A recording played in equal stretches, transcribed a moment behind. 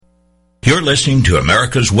You're listening to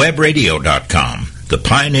America'sWebRadio.com, the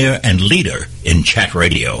pioneer and leader in chat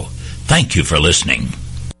radio. Thank you for listening.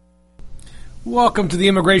 Welcome to the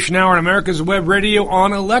Immigration Hour on America's Web Radio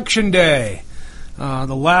on Election Day.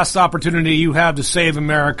 The last opportunity you have to save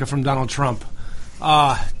America from Donald Trump.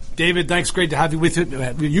 David, thanks. Great to have you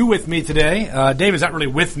with me today. David's not really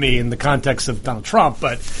with me in the context of Donald Trump,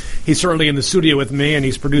 but he's certainly in the studio with me, and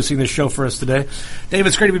he's producing this show for us today. David,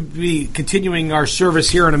 it's great to be continuing our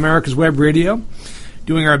service here on America's Web Radio,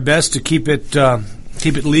 doing our best to keep it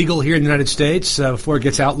legal here in the United States before it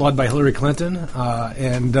gets outlawed by Hillary Clinton,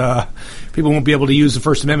 and people won't be able to use the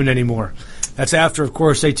First Amendment anymore. That's after, of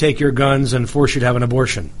course, they take your guns and force you to have an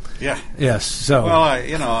abortion. Yeah. Yes. So.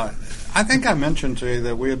 Well, I think I mentioned to you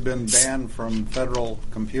that we had been banned from federal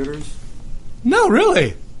computers. No,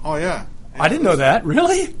 really? Oh, yeah. I didn't know that.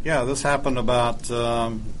 Really? Yeah, this happened about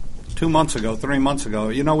 3 months ago.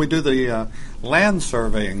 You know, we do the land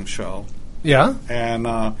surveying show. Yeah.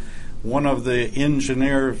 And one of the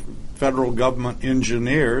federal government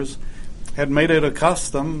engineers had made it a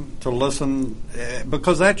custom to listen,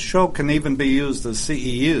 because that show can even be used as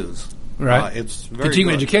CEUs. Right. It's very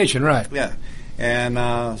Continuing good. education, right. Yeah.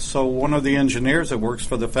 And so one of the engineers that works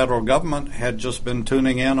for the federal government had just been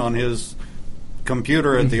tuning in on his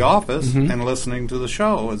computer at the office and listening to the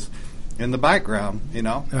show in the background,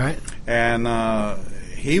 All right. And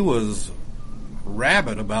he was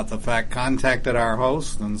rabid about the fact, contacted our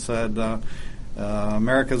host and said,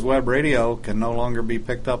 America's Web Radio can no longer be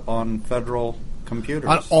picked up on federal computers.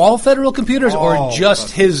 On all federal computers or just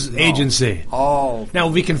his agency? All. Now,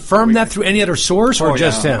 we confirm that through any other source or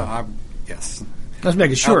just him? Yes. Let's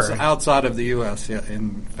make it sure. Outside of the U.S., yeah,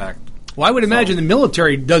 in fact. Well, I would imagine the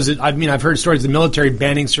military does it. I mean, I've heard stories of the military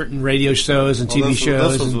banning certain radio shows and TV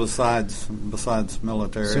shows. This was besides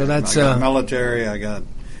military. So that's I got military. I got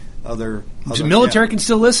other. So military can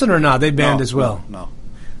still listen or not? They banned as well. No,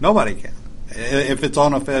 nobody can. If it's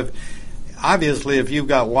on obviously, if you've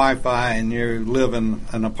got Wi-Fi and you live in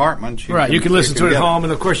an apartment, you can listen to it at home,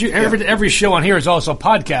 and of course, every show on here is also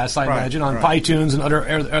podcast. I imagine on iTunes and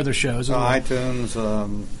other shows. iTunes,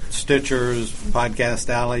 Stitchers, Podcast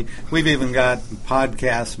Alley. We've even got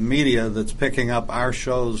podcast media that's picking up our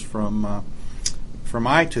shows from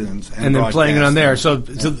iTunes and then playing it on there. So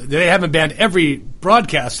they haven't banned every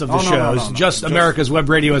broadcast of the shows, just America's Web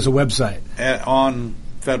Radio as a website on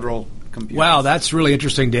federal computers. Wow, that's really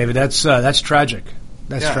interesting, David. That's tragic.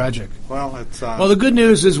 That's tragic. Well, it's well, the good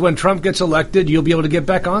news is when Trump gets elected, you'll be able to get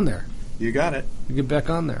back on there. You got it. You get back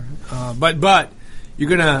on there, but you're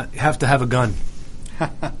gonna have to have a gun.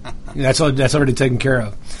 That's already taken care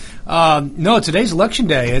of. No, today's election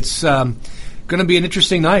day. It's going to be an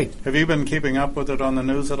interesting night. Have you been keeping up with it on the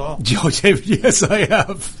news at all? David, yes, I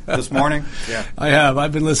have. This morning? Yeah. I have.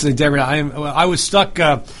 I've been listening to everything. I was stuck,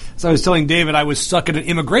 as I was telling David, I was stuck at an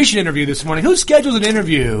immigration interview this morning. Who scheduled an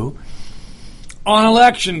interview on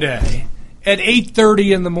Election Day at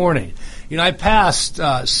 8:30 in the morning? I passed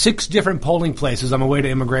 6 different polling places on my way to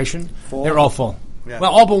immigration. Full? They're all full. Yeah.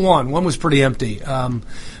 Well, all but one. One was pretty empty because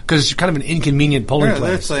it's kind of an inconvenient polling place.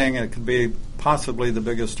 They're saying it could be possibly the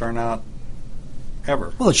biggest turnout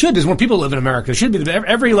ever. Well, it should. There's more people live in America. It should be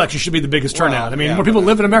every election should be the biggest turnout. I mean, more people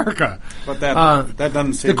live in America. But that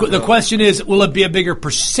doesn't seem. The question is, will it be a bigger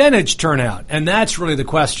percentage turnout? And that's really the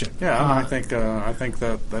question. Yeah, I think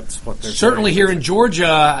that's what they're certainly saying. Here in Georgia.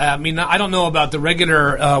 I mean, I don't know about the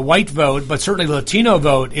regular white vote, but certainly the Latino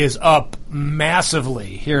vote is up massively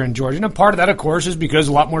here in Georgia. And part of that, of course, is because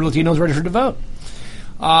a lot more Latinos registered to vote.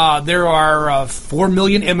 There are 4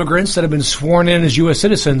 million immigrants that have been sworn in as U.S.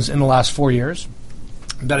 citizens in the last 4 years.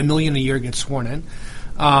 About 1 million a year get sworn in.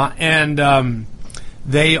 And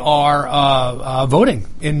they are voting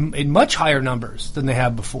in much higher numbers than they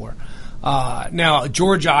have before. Now,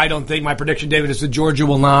 Georgia, I don't think, my prediction, David, is that Georgia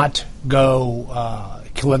will not go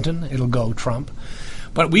Clinton. It'll go Trump.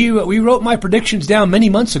 But we wrote my predictions down many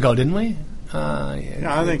months ago, didn't we?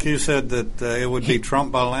 I think you said that it would be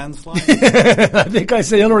Trump by landslide. I think I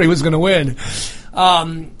said Hillary was going to win,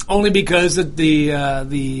 only because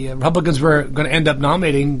the Republicans were going to end up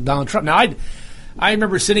nominating Donald Trump. Now, I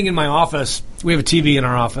remember sitting in my office. We have a TV in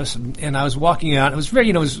our office, and I was walking out. It was very,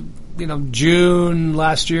 it was June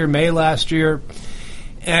last year, May last year,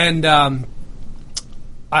 and Donald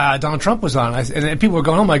Trump was on, and people were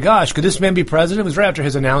going, "Oh my gosh, could this man be president?" It was right after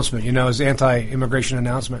his announcement, his anti-immigration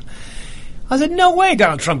announcement. I said, no way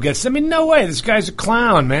Donald Trump gets it. I mean, no way. This guy's a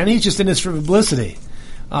clown, man. He's just in this for publicity.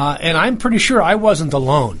 And I'm pretty sure I wasn't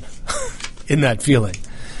alone in that feeling.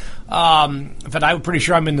 In fact, I'm pretty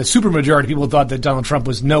sure I'm in the supermajority. People thought that Donald Trump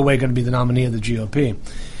was no way going to be the nominee of the GOP.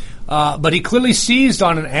 But he clearly seized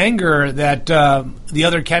on an anger that the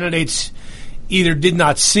other candidates either did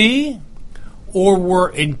not see, or were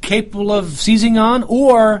incapable of seizing on,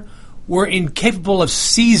 or were incapable of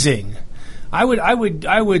seizing. I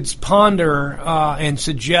would ponder and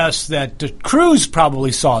suggest that Cruz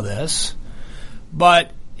probably saw this,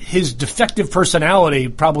 but his defective personality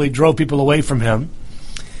probably drove people away from him.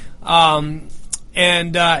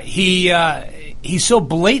 He so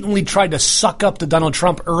blatantly tried to suck up to Donald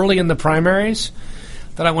Trump early in the primaries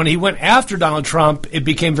that when he went after Donald Trump, it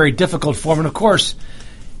became very difficult for him. And of course,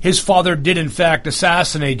 his father did in fact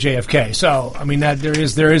assassinate JFK. So I mean that there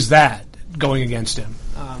is that going against him.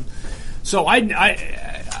 So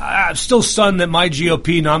I'm still stunned that my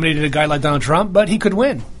GOP nominated a guy like Donald Trump, but he could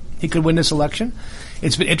win. He could win this election.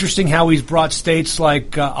 It's been interesting how he's brought states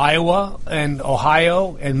like Iowa and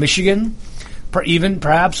Ohio and Michigan, even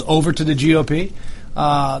perhaps over to the GOP.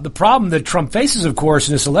 The problem that Trump faces, of course,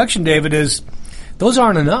 in this election, David, is those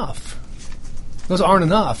aren't enough. Those aren't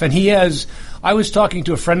enough. And I was talking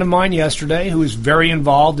to a friend of mine yesterday who is very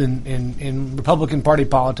involved in Republican Party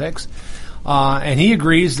politics, and he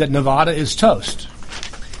agrees that Nevada is toast.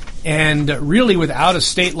 And really, without a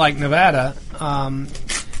state like Nevada,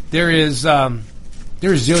 there is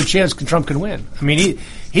zero chance Trump can win. I mean,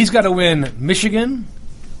 he's got to win Michigan,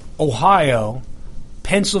 Ohio,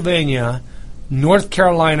 Pennsylvania, North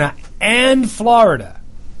Carolina, and Florida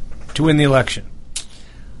to win the election.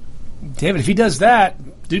 David, if he does that,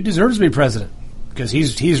 dude deserves to be president because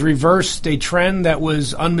he's reversed a trend that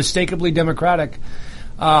was unmistakably Democratic.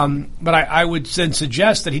 But I would then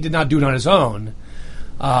suggest that he did not do it on his own,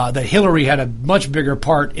 that Hillary had a much bigger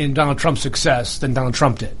part in Donald Trump's success than Donald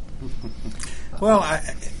Trump did. Well,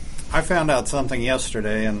 I found out something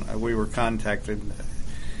yesterday, and we were contacted.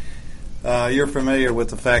 You're familiar with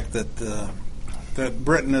the fact that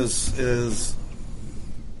Britain is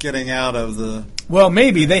getting out of the. Well,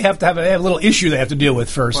 maybe they have a little issue they have to deal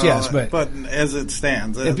with first. Well, yes, but as it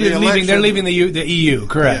stands, they're leaving the EU.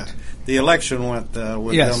 Correct. Yeah, the election went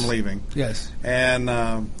with them leaving. Yes, and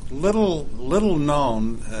little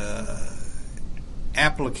known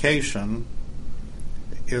application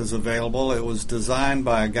is available. It was designed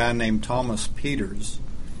by a guy named Thomas Peters,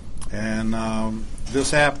 and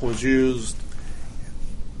this app was used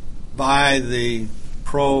by the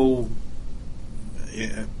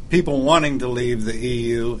people wanting to leave the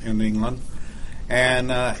EU in England, and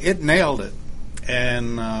it nailed it.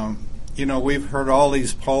 And we've heard all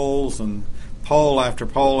these polls and poll after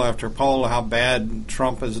poll after poll how bad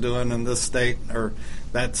Trump is doing in this state or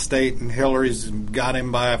that state, and Hillary's got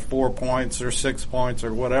him by 4 points or 6 points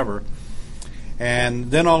or whatever.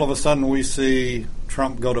 And then all of a sudden we see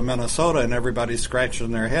Trump go to Minnesota, and everybody's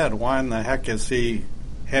scratching their head. Why in the heck is he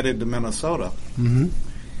headed to Minnesota? Mm-hmm.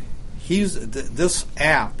 This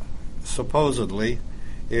app supposedly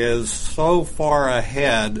is so far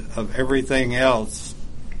ahead of everything else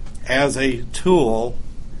as a tool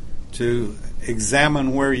to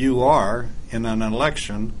examine where you are in an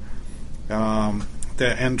election.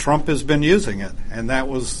 And Trump has been using it, and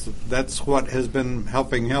that's what has been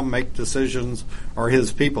helping him make decisions, or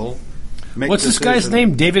his people make What's decisions. This guy's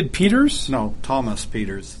name? David Peters? No, Thomas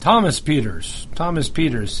Peters. Thomas Peters,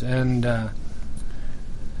 and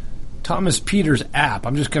Thomas Peters app.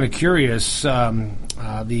 I'm just kind of curious. Was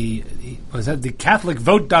that the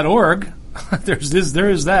CatholicVote.org? There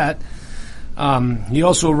is that. He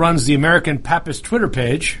also runs the American Papist Twitter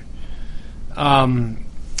page. I'm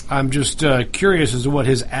just curious as to what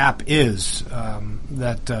his app is.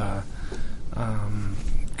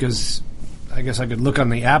 Because I guess I could look on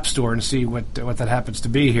the App Store and see what that happens to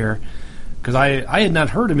be here. Because I had not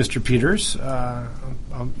heard of Mr. Peters.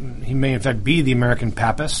 He may in fact be the American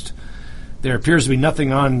Papist. There appears to be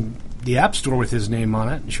nothing on the App Store with his name on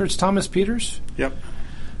it. You sure it's Thomas Peters? Yep.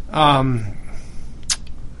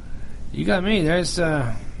 You got me. There's.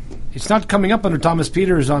 It's not coming up under Thomas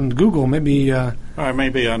Peters on Google. Maybe.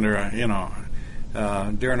 Maybe under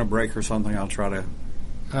during a break or something. I'll try to.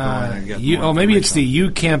 Maybe it's the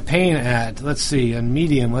UCampaign ad. Let's see. On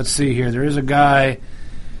Medium. Let's see here. There is a guy,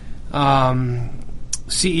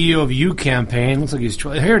 CEO of UCampaign. Looks like he's.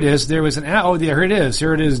 Here it is. There was an ad. Oh, here it is.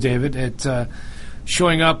 Here it is, David. It's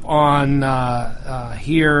showing up on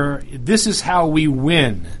here. This is how we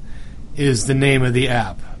win. Is the name of the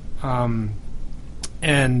app. The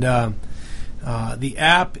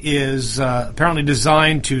app is apparently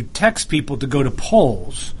designed to text people to go to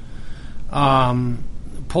polls.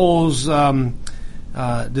 Polls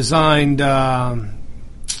designed. I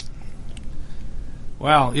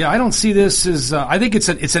don't see this as. I think it's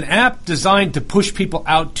an app designed to push people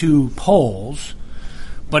out to polls,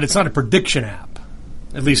 but it's not a prediction app,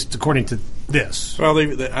 at least according to this. Well,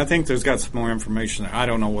 I think there's got some more information there. I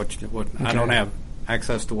don't know what okay. I don't have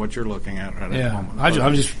access to what you're looking at right at the moment.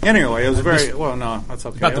 I'm just anyway. It was very well. No, that's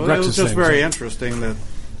okay. It was just very interesting that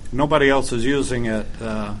nobody else is using it.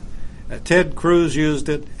 Ted Cruz used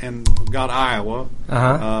it and got Iowa.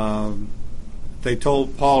 They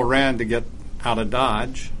told Paul Rand to get out of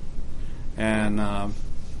Dodge, and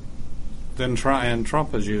then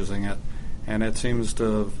Trump is using it, and it seems to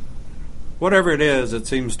have, whatever it is, it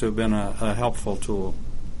seems to have been a helpful tool.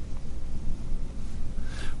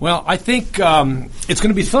 Well, I think it's going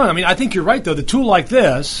to be fun. I mean, I think you're right, though. The tool like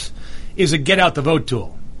this is a get-out-the-vote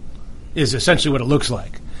tool, is essentially what it looks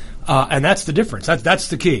like. And that's the difference. That's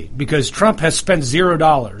the key, because Trump has spent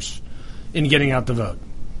 $0 in getting out the vote.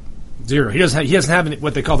 Zero. He doesn't have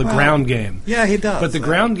what they call the ground game. Yeah, he does. But the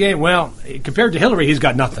ground game, well, compared to Hillary, he's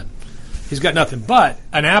got nothing. He's got nothing. But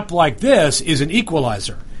an app like this is an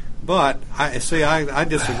equalizer. But I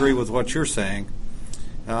disagree with what you're saying.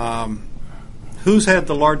 Who's had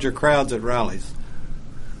the larger crowds at rallies?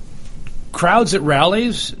 Crowds at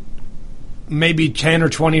rallies, maybe 10 or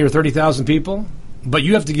 20 or 30,000 people. But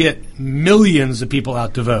you have to get millions of people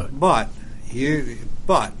out to vote. But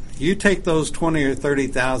you take those 20 or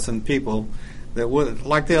 30,000 people that would,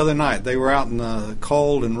 like the other night, they were out in the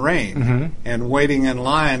cold and rain and waiting in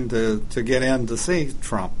line to get in to see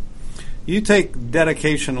Trump. You take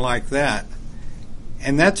dedication like that,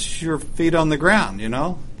 and that's your feet on the ground. You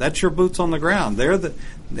know, that's your boots on the ground.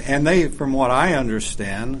 They, from what I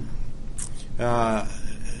understand,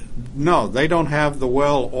 no, they don't have the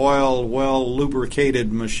well-oiled,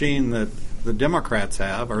 well-lubricated machine that the Democrats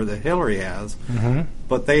have or that Hillary has,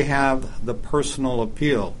 but they have the personal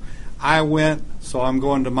appeal. I went, so I'm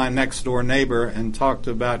going to my next-door neighbor and talked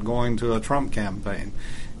about going to a Trump campaign.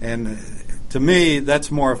 And to me, that's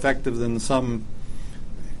more effective than some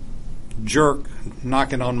jerk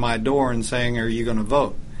knocking on my door and saying, are you going to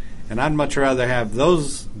vote? And I'd much rather have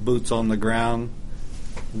those boots on the ground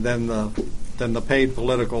than the paid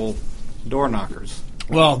political door knockers.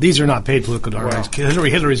 Well, these are not paid political door knockers.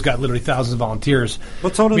 Hillary's got literally thousands of volunteers.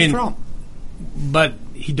 But so does Trump. But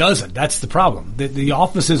he doesn't. That's the problem. The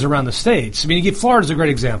offices around the states. I mean, Florida's a great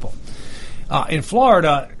example. In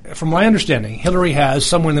Florida, from my understanding, Hillary has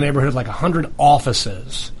somewhere in the neighborhood of like 100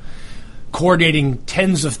 offices coordinating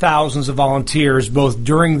tens of thousands of volunteers, both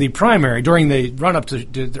during the primary, during the run-up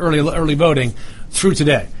to early voting, through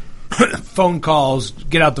today. Phone calls,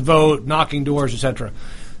 get out the vote, knocking doors, etc.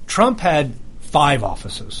 Trump had 5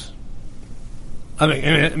 offices.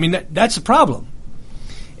 I mean that's a problem.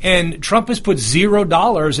 And Trump has put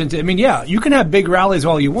 $0 into. I mean, yeah, you can have big rallies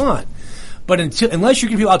all you want, but unless you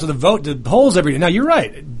can people out to the polls every day. Now you're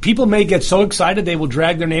right. People may get so excited they will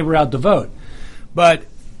drag their neighbor out to vote, but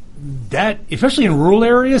that, especially in rural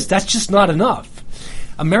areas, that's just not enough.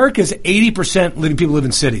 America's 80% people live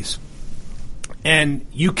in cities. And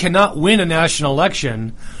you cannot win a national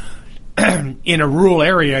election in a rural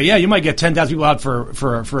area. Yeah, you might get 10,000 people out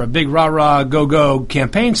for a big rah-rah, go-go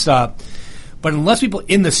campaign stop. But unless people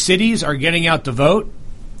in the cities are getting out to vote,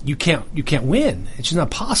 you can't win. It's just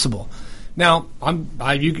not possible. Now,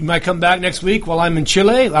 you might come back next week while I'm in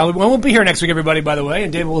Chile. I won't be here next week, everybody, by the way.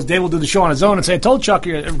 And Dave will do the show on his own and say, I told Chuck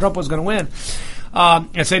Trump was going to win.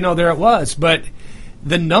 And say, no, there it was. But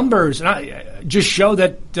the numbers just show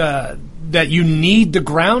that you need the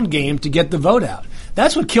ground game to get the vote out.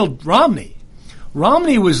 That's what killed Romney.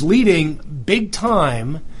 Romney was leading big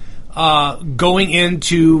time going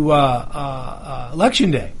into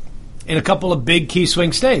Election Day in a couple of big key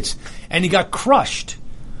swing states. And he got crushed.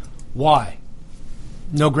 Why?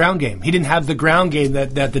 No ground game. He didn't have the ground game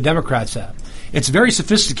that the Democrats have. It's very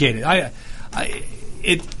sophisticated.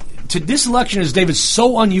 This election is, David,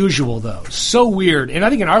 so unusual, though, so weird. And I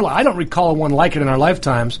think I don't recall one like it in our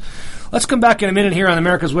lifetimes. Let's come back in a minute here on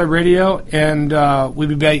America's Web Radio, and we'll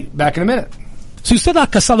be back in a minute. Si usted ha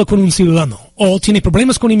casado con un ciudadano, o tiene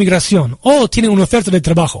problemas con inmigración, o tiene una oferta de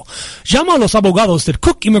trabajo, llama a los abogados de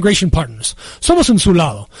Cook Immigration Partners. Somos en su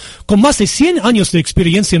lado. Con más de 100 años de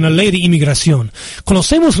experiencia en la ley de inmigración,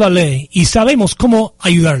 conocemos la ley y sabemos cómo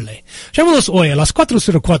ayudarle. Llámanos hoy a las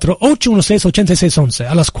 404-816-8611,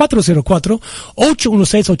 a las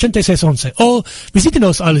 404-816-8611, o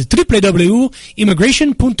visítenos al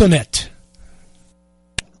www.immigration.net.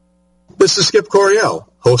 This is Skip Coryell,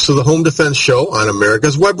 host of the Home Defense Show on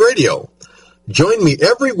America's Web Radio. Join me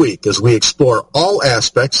every week as we explore all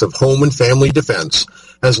aspects of home and family defense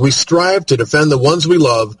as we strive to defend the ones we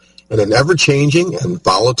love in an ever-changing and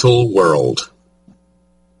volatile world.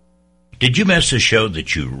 Did you miss a show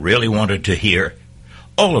that you really wanted to hear?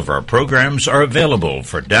 All of our programs are available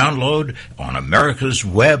for download on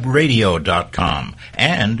americaswebradio.com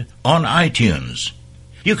and on iTunes.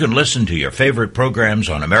 You can listen to your favorite programs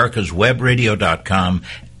on americaswebradio.com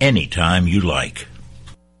anytime you like.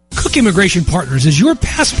 Cook Immigration Partners is your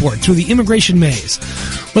passport through the immigration maze.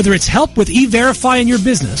 Whether it's help with E-Verify in your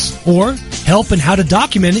business, or help in how to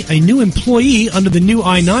document a new employee under the new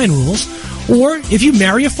I-9 rules, or if you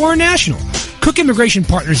marry a foreign national, Cook Immigration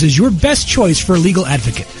Partners is your best choice for a legal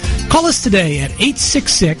advocate. Call us today at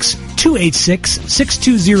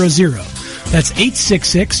 866-286-6200. That's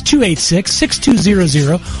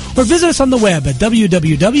 866-286-6200, or visit us on the web at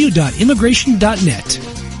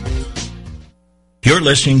www.immigration.net. You're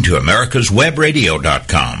listening to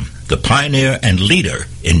americaswebradio.com, the pioneer and leader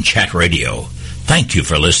in chat radio. Thank you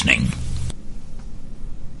for listening.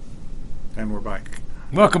 And we're back.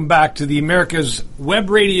 Welcome back to the America's Web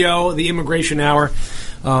Radio, the Immigration Hour,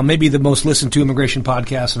 maybe the most listened to immigration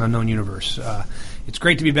podcast in the unknown universe. It's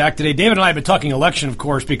great to be back today. David and I have been talking election, of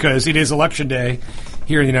course, because it is Election Day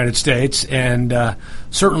here in the United States, and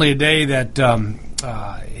certainly a day that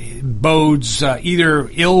bodes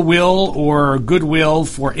either ill will or goodwill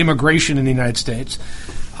for immigration in the United States.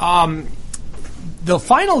 The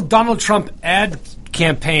final Donald Trump ad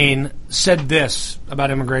campaign said this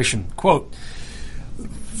about immigration, quote,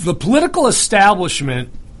 "The political establishment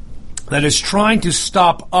that is trying to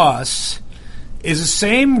stop us is the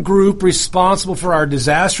same group responsible for our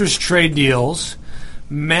disastrous trade deals,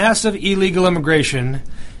 massive illegal immigration,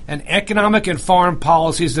 and economic and foreign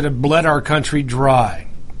policies that have bled our country dry."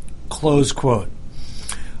 Close quote.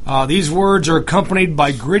 These words are accompanied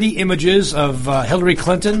by gritty images of Hillary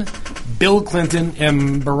Clinton, Bill Clinton,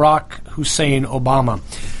 and Barack Hussein Obama.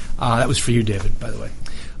 That was for you, David, by the way.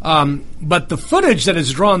 But the footage that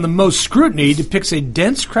has drawn the most scrutiny depicts a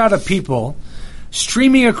dense crowd of people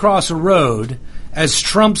streaming across a road as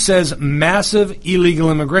Trump says massive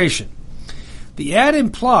illegal immigration. The ad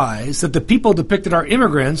implies that the people depicted are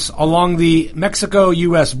immigrants along the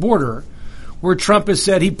Mexico-U.S. border, where Trump has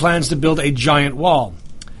said he plans to build a giant wall.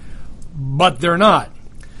 But they're not.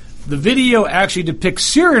 The video actually depicts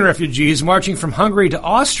Syrian refugees marching from Hungary to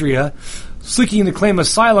Austria, seeking to claim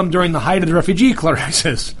asylum during the height of the refugee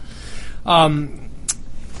crisis.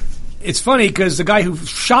 It's funny because the guy who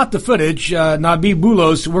shot the footage, Nabih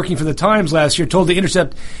Boulos, working for The Times last year, told The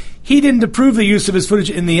Intercept he didn't approve the use of his footage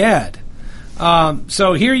in the ad.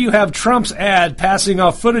 So here you have Trump's ad passing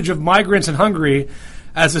off footage of migrants in Hungary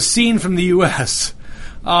as a scene from the U.S.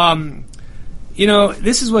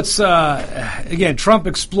 This is what's, again, Trump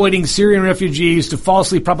exploiting Syrian refugees to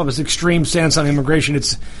falsely prop up his extreme stance on immigration.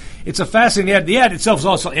 It's a fascinating ad. The ad itself is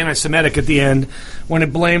also anti-Semitic at the end when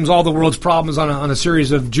it blames all the world's problems on a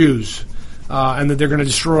series of Jews and that they're going to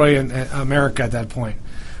destroy America at that point.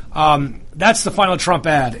 That's the final Trump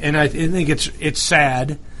ad, and I think it's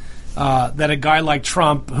sad that a guy like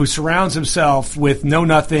Trump, who surrounds himself with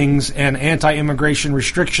know-nothings and anti-immigration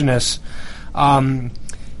restrictionists,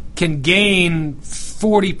 can gain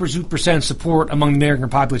 40% support among the American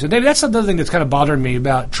population. David, that's another thing that's kind of bothering me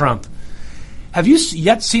about Trump. Have you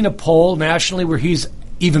yet seen a poll nationally where he's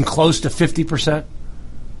even close to 50%?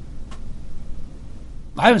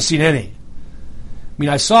 I haven't seen any. I mean,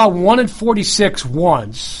 I saw 1 in 46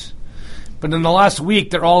 once, but in the last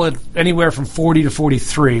week they're all at anywhere from 40 to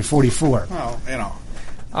 43, 44. Well,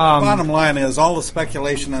 bottom line is all the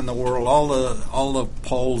speculation in the world, all the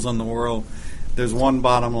polls in the world, there's one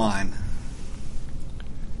bottom line,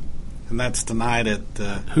 and that's tonight at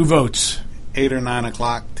who votes? 8 or 9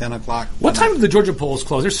 o'clock, 10 o'clock. What time do the Georgia polls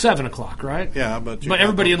close? They're 7 o'clock, right? Yeah, but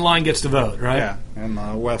everybody in line gets to vote, right? Yeah, and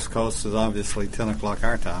the West Coast is obviously 10 o'clock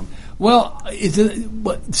our time. Well,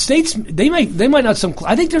 states they might not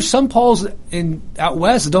I think there's some polls out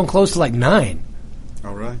west that don't close to like 9.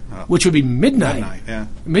 Oh, really? Oh. Which would be midnight.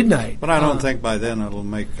 Midnight. But I don't think by then it'll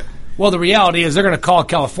make. Well, the reality is they're going to call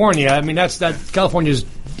California. I mean, that California's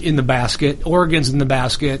in the basket. Oregon's in the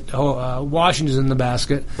basket. Washington's in the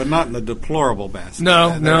basket. But not in the deplorable basket.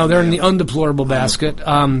 No, they're in the undeplorable basket.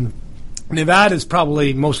 Nevada's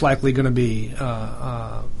probably most likely going to be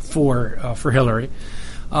for Hillary.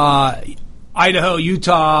 Idaho,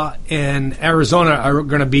 Utah, and Arizona are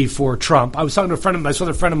going to be for Trump. I was talking to a friend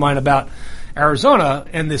of mine about Arizona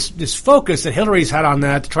and this focus that Hillary's had on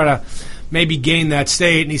that to try to maybe gain that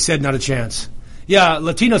state, and he said not a chance. Yeah,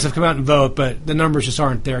 Latinos have come out and vote, but the numbers just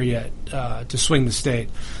aren't there yet to swing the state.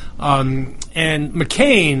 And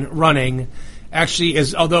McCain running actually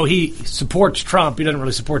is, although he supports Trump, he doesn't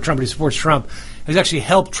really support Trump, but he supports Trump, has actually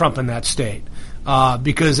helped Trump in that state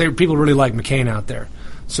because people really like McCain out there.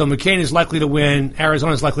 So McCain is likely to win.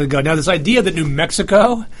 Arizona is likely to go. Now, this idea that New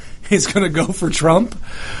Mexico is going to go for Trump,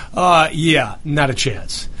 yeah, not a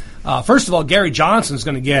chance. First of all, Gary Johnson's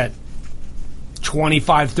going to get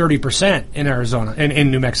 25-30% in Arizona, in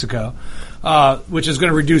New Mexico, which is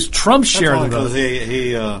going to reduce Trump's share of the vote. Because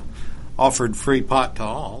he offered free pot to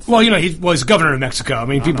all. Well, he was governor of Mexico. I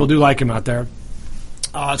mean, people do like him out there.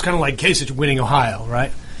 It's kind of like Kasich winning Ohio,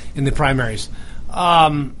 right, in the primaries.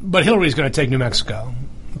 But Hillary's going to take New Mexico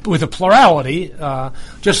with a plurality,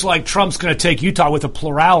 just like Trump's going to take Utah with a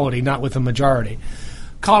plurality, not with a majority.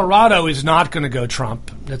 Colorado is not going to go Trump.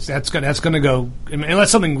 That's going to go, unless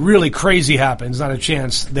something really crazy happens. Not a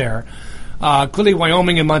chance there. Clearly,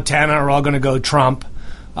 Wyoming and Montana are all going to go Trump,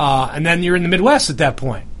 and then you're in the Midwest at that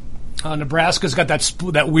point. Nebraska's got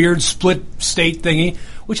that weird split state thingy,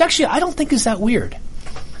 which actually I don't think is that weird.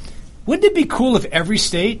 Wouldn't it be cool if every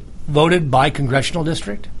state voted by congressional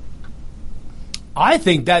district? I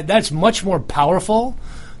think that's much more powerful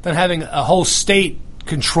than having a whole state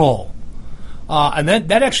control. And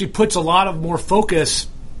that actually puts a lot of more focus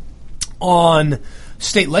on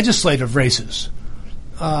state legislative races.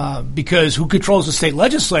 Because who controls the state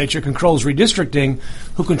legislature controls redistricting.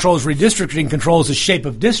 Who controls redistricting controls the shape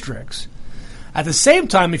of districts. At the same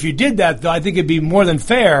time, if you did that, though, I think it'd be more than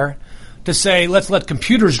fair to say, let's let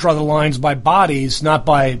computers draw the lines by bodies, not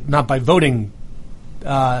by voting.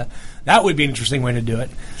 That would be an interesting way to do it.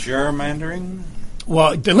 Gerrymandering?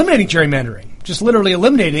 Well, eliminating gerrymandering. Just literally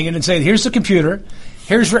eliminating it and saying, here's the computer,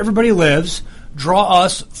 here's where everybody lives, draw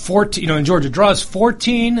us 14, in Georgia, draw us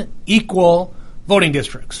 14 equal voting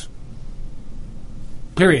districts.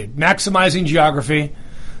 Period. Maximizing geography,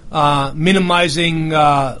 minimizing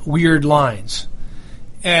weird lines.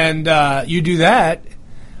 And you do that,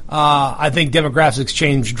 I think demographics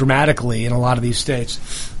change dramatically in a lot of these states.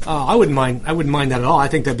 I wouldn't mind that at all. I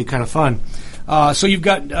think that'd be kind of fun. So you've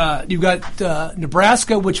got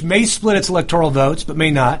Nebraska, which may split its electoral votes, but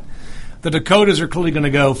may not. The Dakotas are clearly going to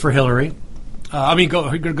go for Hillary.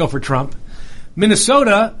 Go for Trump.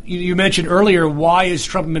 Minnesota, you mentioned earlier, why is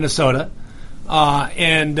Trump in Minnesota?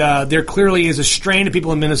 And there clearly is a strain of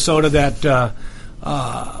people in Minnesota that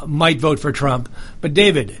might vote for Trump. But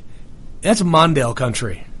David, that's Mondale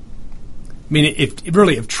country. I mean,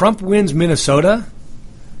 if Trump wins Minnesota,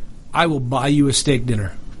 I will buy you a steak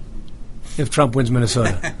dinner. If Trump wins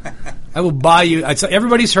Minnesota, I will buy you.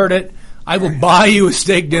 Everybody's heard it. I will buy you a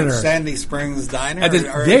steak dinner. Sandy Springs Diner.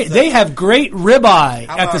 They have great ribeye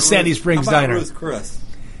at the Sandy Springs Diner. Ruth Chris?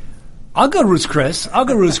 I'll go Ruth Chris.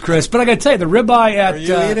 But I got to tell you, the ribeye at. Are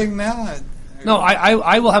you eating now? No,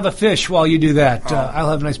 I will have a fish while you do that. I'll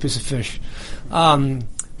have a nice piece of fish.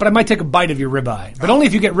 But I might take a bite of your ribeye. But only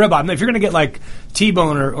if you get ribeye. I mean, if you're going to get like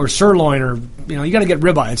T-bone or sirloin or you got to get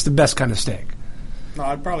ribeye. It's the best kind of steak. No,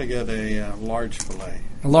 I'd probably get a large fillet.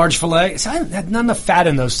 A large fillet? So I have not enough fat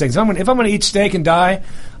in those things. If I'm going to eat steak and die,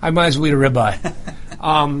 I might as well eat a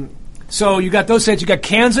ribeye. So you got those states. You got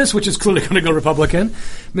Kansas, which is clearly going to go Republican.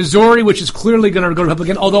 Missouri, which is clearly going to go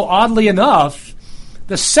Republican. Although, oddly enough,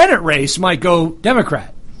 the Senate race might go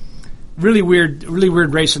Democrat. Really weird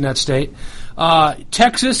race in that state.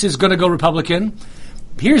 Texas is going to go Republican.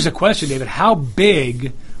 Here's a question, David. How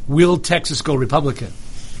big will Texas go Republican?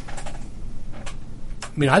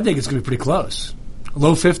 I mean, I think it's going to be pretty close.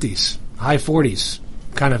 Low 50s, high 40s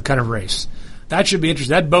kind of race. That should be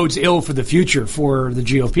interesting. That bodes ill for the future for the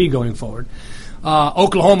GOP going forward.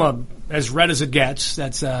 Oklahoma, as red as it gets.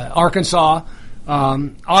 That's Arkansas,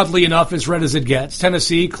 oddly enough, as red as it gets.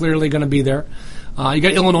 Tennessee, clearly going to be there. You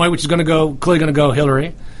got Illinois, which is clearly going to go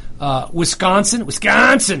Hillary. Wisconsin,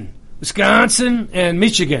 and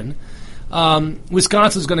Michigan.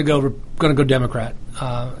 Wisconsin's going to go Democrat,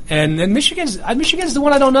 and then Michigan's the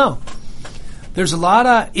one I don't know. There's a lot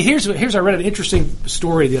of here's I read an interesting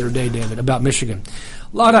story the other day, David, about Michigan.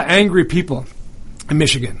 A lot of angry people in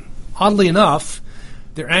Michigan. Oddly enough,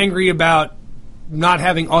 they're angry about not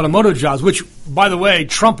having automotive jobs, which, by the way,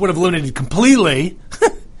 Trump would have eliminated completely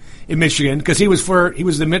in Michigan because he was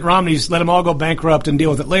the Mitt Romney's let them all go bankrupt and deal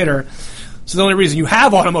with it later. So the only reason you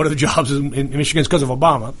have automotive jobs in Michigan is because of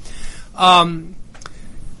Obama. And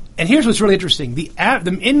here's what's really interesting.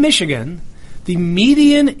 In Michigan, the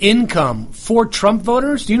median income for Trump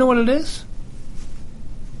voters, do you know what it is?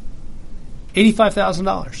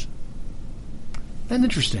 $85,000. That's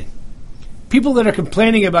interesting. People that are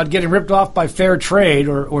complaining about getting ripped off by fair trade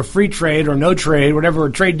or free trade or no trade,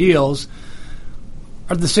 whatever trade deals,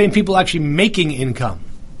 are the same people actually making income.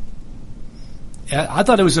 I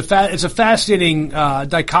thought it was it's a fascinating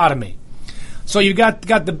dichotomy. So you got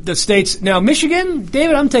the states. Now, Michigan,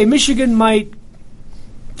 David, I'm telling you, Michigan might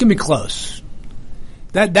be close.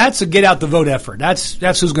 That's a get out the vote effort.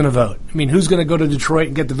 That's who's going to vote. I mean, who's going to go to Detroit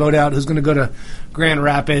and get the vote out? Who's going to go to Grand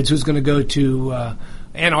Rapids? Who's going to go to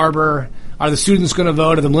Ann Arbor? Are the students going to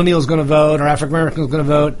vote? Are the millennials going to vote? Are African Americans going to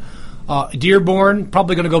vote? Dearborn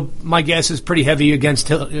probably going to go. My guess is pretty heavy against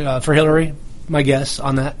for Hillary. My guess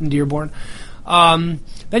on that in Dearborn. Then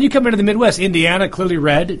you come into the Midwest. Indiana clearly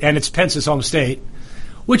red, and it's Pence's home state.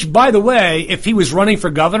 Which, by the way, if he was running for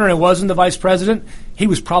governor and wasn't the vice president, he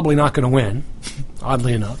was probably not going to win,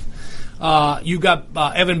 oddly enough. You've got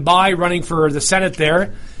Evan Bayh running for the Senate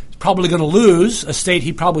there. He's probably going to lose, a state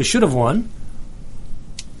he probably should have won.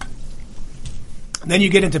 Then you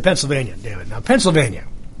get into Pennsylvania, David. Now, Pennsylvania.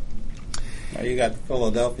 Now you got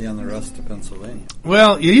Philadelphia and the rest of Pennsylvania.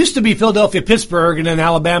 Well, it used to be Philadelphia, Pittsburgh, and then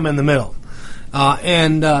Alabama in the middle.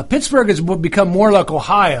 And Pittsburgh has become more like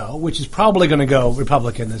Ohio, which is probably going to go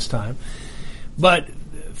Republican this time. But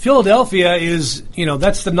Philadelphia is,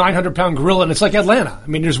 that's the 900-pound gorilla, and it's like Atlanta. I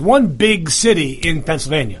mean, there's one big city in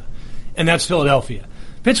Pennsylvania, and that's Philadelphia.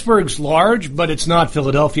 Pittsburgh's large, but it's not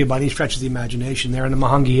Philadelphia by any stretch of the imagination. They're in the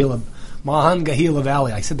Monongahela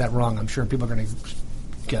Valley. I said that wrong. I'm sure people are going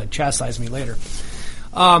to chastise me later.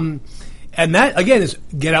 And that, again, is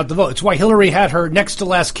get out the vote. It's why Hillary had her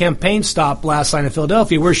next-to-last campaign stop last night in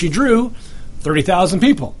Philadelphia, where she drew 30,000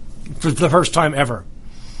 people for the first time ever.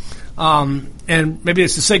 And maybe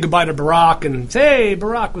it's to say goodbye to Barack and say, hey,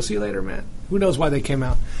 Barack, we'll see you later, man. Who knows why they came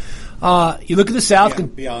out. You look at the South. Yeah,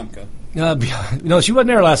 Bianca. No, she wasn't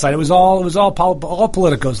there last night. It was all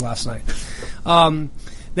politicos last night.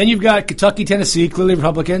 Then you've got Kentucky, Tennessee, clearly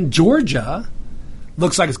Republican. Georgia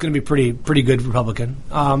looks like it's going to be pretty good Republican.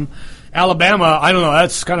 Alabama, I don't know.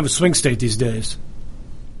 That's kind of a swing state these days.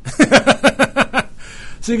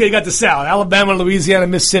 So you got the South. Alabama, Louisiana,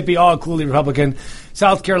 Mississippi, all clearly Republican.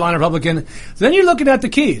 South Carolina, Republican. So then you're looking at the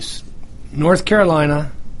keys. North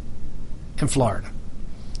Carolina and Florida.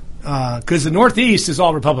 Because the Northeast is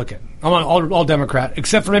all Republican. All Democrat,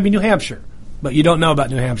 except for maybe New Hampshire. But you don't know about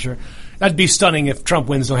New Hampshire. That'd be stunning if Trump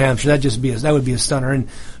wins New Hampshire. That would be a stunner. And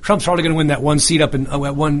Trump's probably going to win that one seat up in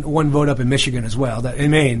one vote up in Michigan as well,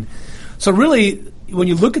 in Maine. So really, when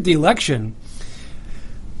you look at the election,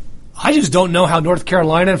 I just don't know how North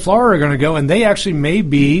Carolina and Florida are going to go, and they actually may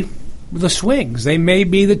be the swings. They may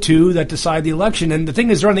be the two that decide the election. And the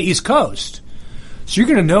thing is, they're on the East Coast, so you're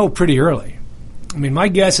going to know pretty early. I mean, my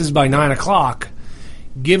guess is by 9 o'clock,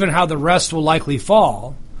 given how the rest will likely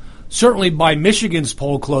fall. Certainly by Michigan's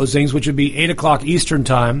poll closings, which would be 8 o'clock Eastern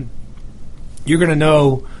time, you're going to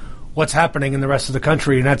know what's happening in the rest of the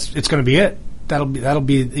country, and it's going to be it. That'll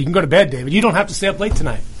be. You can go to bed, David. You don't have to stay up late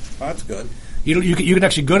tonight. Oh, that's good. You can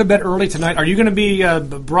actually go to bed early tonight. Are you going to be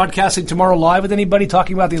broadcasting tomorrow live with anybody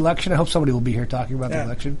talking about the election? I hope somebody will be here talking about the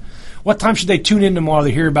election. What time should they tune in tomorrow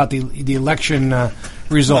to hear about the election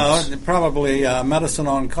results? Well, probably Medicine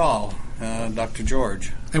on Call, Dr.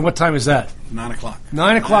 George. And what time is that? 9 o'clock.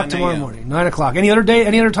 9 o'clock tomorrow morning. 9 o'clock. Any other day?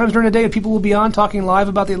 Any other times during the day that people will be on talking live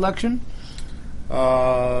about the election?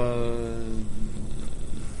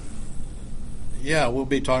 Yeah, we'll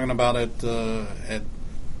be talking about it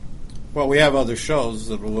well, we have other shows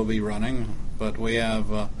that we'll be running, but we have...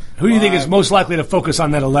 Who do you think is most likely to focus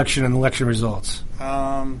on that election and election results?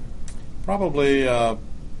 Probably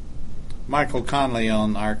Michael Conley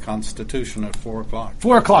on our Constitution at 4 o'clock.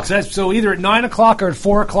 4 o'clock. So either at 9 o'clock or at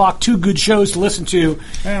 4 o'clock, two good shows to listen to.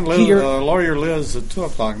 And Lawyer Liz at 2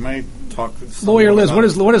 o'clock may talk... Lawyer Liz. What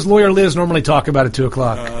does Lawyer Liz normally talk about at 2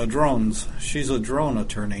 o'clock? Drones. She's a drone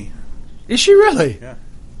attorney. Is she really? Yeah.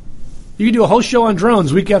 You can do a whole show on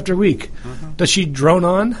drones week after week. Mm-hmm. Does she drone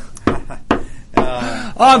on?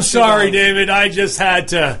 I'm sorry, David. I just had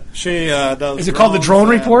to. She does. Is it called the Drone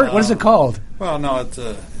Report? What is it called? Well, no,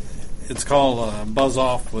 it's called Buzz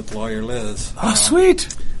Off with Lawyer Liz. Oh, sweet.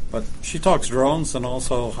 But she talks drones and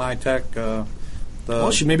also high tech.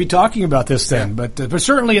 Well, she may be talking about this then, but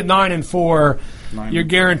certainly at 9 and 4, you're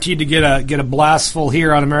guaranteed to get a blastful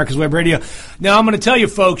here on America's Web Radio. Now, I'm going to tell you,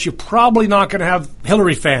 folks, you're probably not going to have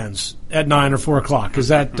Hillary fans at 9 or 4 o'clock.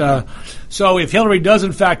 So if Hillary does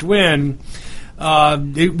in fact win,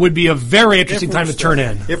 it would be a very interesting time to turn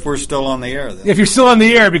in. If we're still on the air, then. If you're still on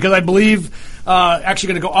the air, because I believe actually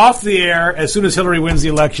going to go off the air as soon as Hillary wins the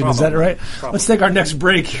election. Probably. Is that right? Probably. Let's take our next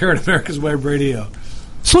break here at America's Web Radio.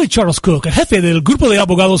 Soy Charles Cook, el jefe del grupo de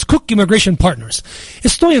abogados Cook Immigration Partners.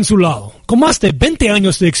 Estoy en su lado, con más de 20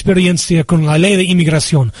 años de experiencia con la ley de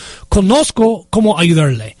inmigración. Conozco cómo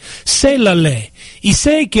ayudarle. Sé la ley. Y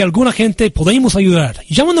sé que alguna gente podemos ayudar.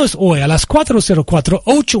 Llámanos hoy a las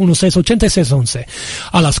 404-816-8611.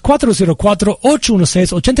 A las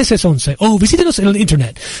 404-816-8611. O visítenos en el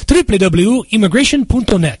internet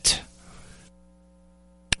www.immigration.net.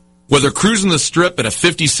 Whether cruising the strip in a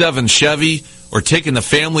 57 Chevy or taking the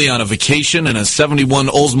family on a vacation in a 71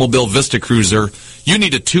 Oldsmobile Vista Cruiser, you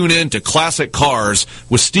need to tune in to Classic Cars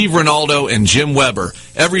with Steve Ronaldo and Jim Weber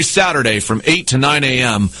every Saturday from 8 to 9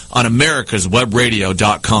 a.m. on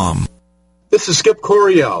americaswebradio.com. This is Skip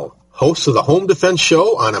Coryell, host of the Home Defense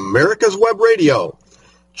Show on America's Web Radio.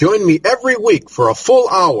 Join me every week for a full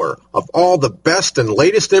hour of all the best and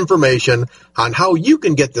latest information on how you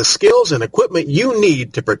can get the skills and equipment you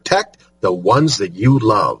need to protect the ones that you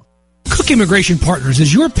love. Cook Immigration Partners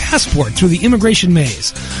is your passport through the immigration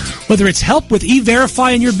maze. Whether it's help with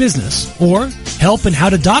E-Verify in your business, or help in how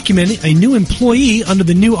to document a new employee under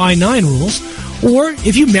the new I-9 rules, or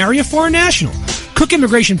if you marry a foreign national, Cook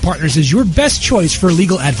Immigration Partners is your best choice for a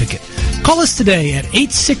legal advocate. Call us today at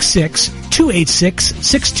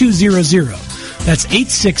 866-286-6200. That's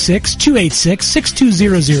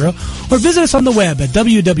 866-286-6200, or visit us on the web at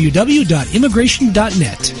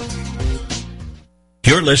www.immigration.net.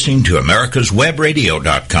 You're listening to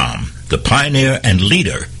americaswebradio.com, the pioneer and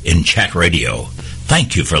leader in chat radio.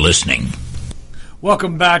 Thank you for listening.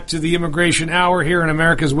 Welcome back to the Immigration Hour here on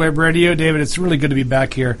America's Web Radio. David, it's really good to be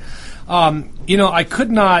back here. I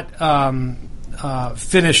could not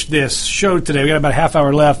finish this show today. We got about a half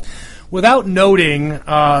hour left without noting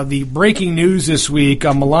the breaking news this week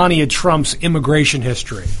on Melania Trump's immigration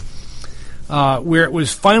history, where it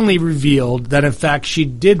was finally revealed that, in fact, she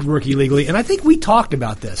did work illegally. And I think we talked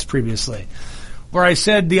about this previously, where I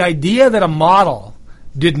said the idea that a model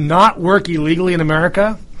did not work illegally in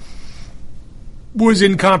America was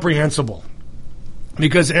incomprehensible,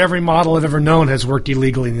 because every model I've ever known has worked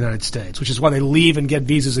illegally in the United States, which is why they leave and get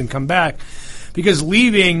visas and come back. Because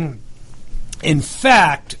leaving, in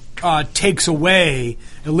fact, eliminates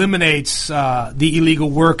the illegal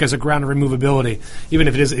work as a ground of removability, even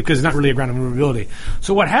if it is, because it's not really a ground of removability.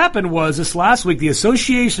 So what happened was this last week, the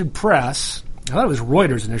Associated Press, I thought it was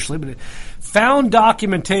Reuters initially, but it found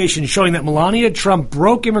documentation showing that Melania Trump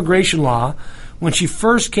broke immigration law when she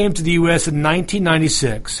first came to the U.S. in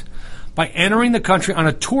 1996 by entering the country on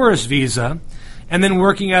a tourist visa and then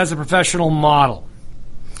working as a professional model.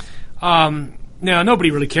 Now, nobody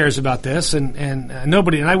really cares about this, and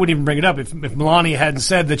nobody, and I wouldn't even bring it up if Melania hadn't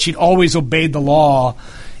said that she'd always obeyed the law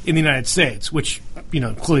in the United States, which,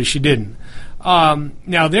 clearly she didn't.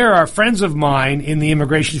 Now, there are friends of mine in the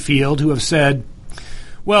immigration field who have said,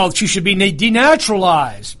 well, she should be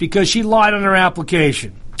denaturalized because she lied on her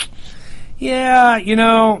application. Yeah,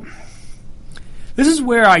 this is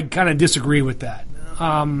where I kind of disagree with that.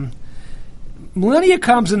 Melania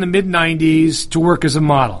comes in the mid-'90s to work as a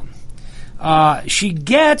model. She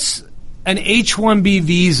gets an H-1B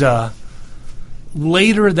visa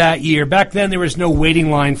later that year. Back then, there was no waiting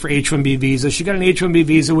line for H-1B visa. She got an H-1B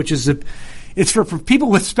visa, which is it's for people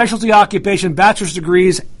with specialty occupation, bachelor's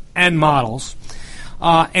degrees, and models.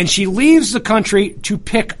 And she leaves the country to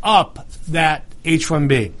pick up that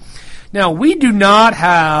H-1B. Now, we do not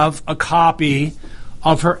have a copy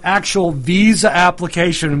of her actual visa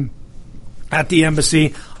application at the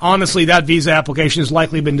embassy. Honestly, that visa application has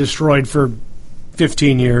likely been destroyed for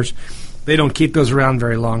 15 years. They don't keep those around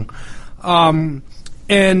very long. And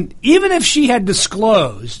even if she had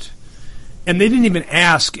disclosed, and they didn't even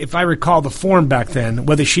ask, if I recall the form back then,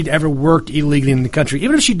 whether she'd ever worked illegally in the country,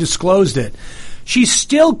 even if she disclosed it, she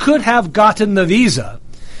still could have gotten the visa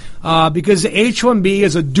because the H-1B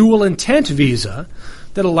is a dual intent visa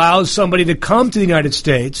that allows somebody to come to the United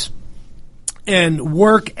States and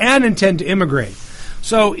work and intend to immigrate.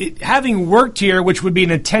 So having worked here, which would be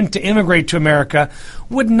an intent to immigrate to America,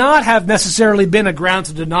 would not have necessarily been a ground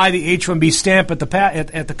to deny the H-1B stamp at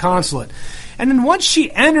the consulate. And then once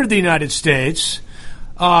she entered the United States,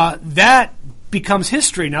 that becomes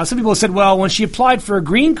history. Now, some people have said, well, when she applied for a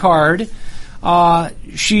green card,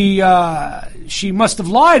 she must have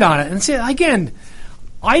lied on it. And say, again,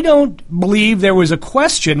 I don't believe there was a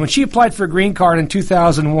question when she applied for a green card in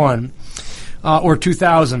 2001 or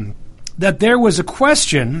 2000 that there was a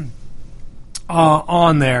question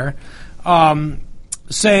on there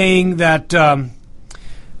saying that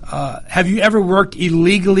have you ever worked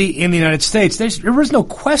illegally in the United States? There was no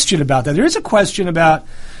question about that. There is a question about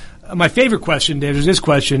my favorite question, Dave. There's this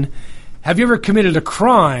question: have you ever committed a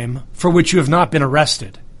crime for which you have not been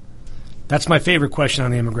arrested? That's my favorite question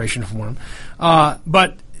on the immigration form.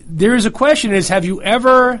 But there is a question: is have you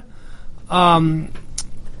ever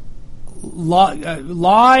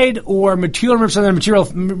lied or represented material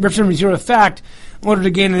fact in order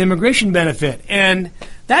to gain an immigration benefit? And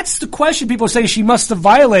that's the question people say she must have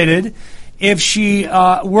violated if she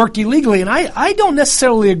worked illegally. And I don't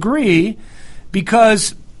necessarily agree,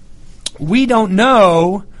 because we don't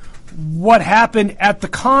know what happened at the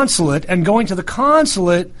consulate, and going to the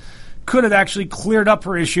consulate could have actually cleared up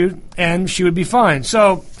her issue, and she would be fine.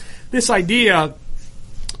 So this idea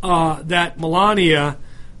that Melania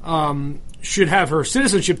should have her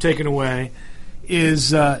citizenship taken away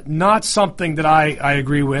is not something that I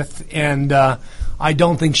agree with, and I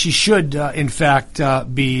don't think she should, in fact,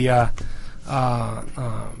 be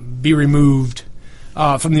removed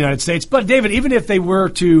from the United States. But David, even if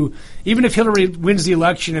Hillary wins the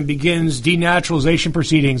election and begins denaturalization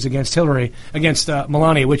proceedings against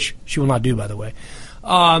Melania, which she will not do, by the way,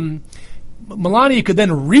 Melania could then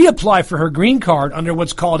reapply for her green card under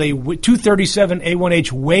what's called a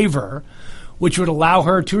 237A1H waiver, which would allow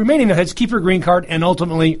her to remain in the United States, keep her green card, and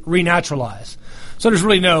ultimately renaturalize. So there's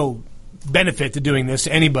really no benefit to doing this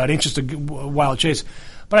to anybody. It's just a wild chase.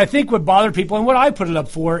 But I think what bothered people, and what I put it up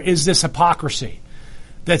for, is this hypocrisy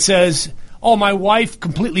that says, oh, my wife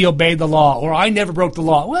completely obeyed the law, or I never broke the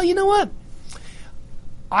law. Well, you know what?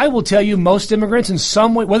 I will tell you, most immigrants in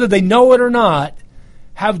some way, whether they know it or not,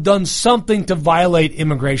 have done something to violate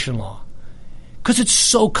immigration law. Because it's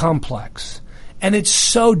so complex, and it's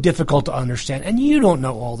so difficult to understand, and you don't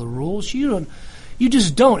know all the rules. You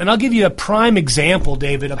just don't. And I'll give you a prime example,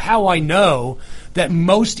 David, of how I know that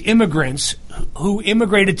most immigrants who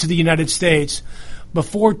immigrated to the United States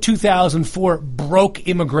before 2004 broke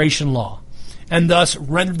immigration law and thus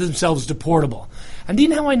rendered themselves deportable. And do you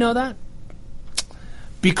know how I know that?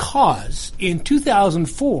 Because in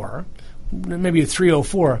 2004, maybe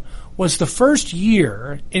 304, was the first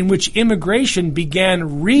year in which immigration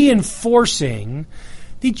began reinforcing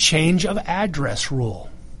the change of address rule.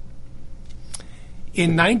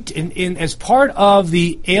 As part of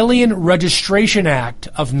the Alien Registration Act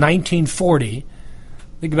of 1940,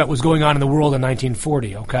 think about what was going on in the world in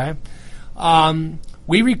 1940, okay?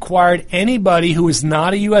 We required anybody who is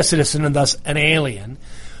not a U.S. citizen and thus an alien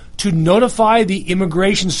to notify the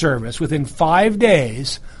Immigration Service within 5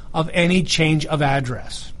 days of any change of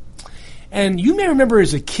address. And you may remember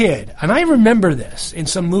as a kid, and I remember this in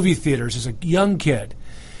some movie theaters as a young kid,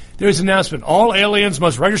 there's an announcement, all aliens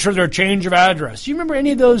must register their change of address. Do you remember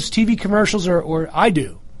any of those TV commercials, or I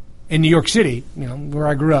do, in New York City, where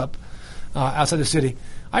I grew up, outside the city?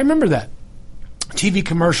 I remember that. TV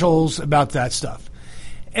commercials about that stuff.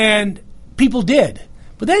 And people did.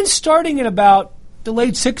 But then starting in about the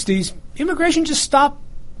late 60s, immigration just stopped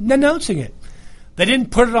announcing it. They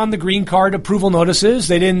didn't put it on the green card approval notices.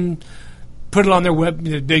 They didn't put it on their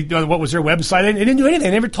what was their website. They didn't do anything.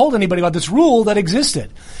 They never told anybody about this rule that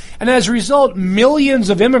existed. And as a result, millions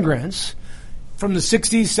of immigrants from the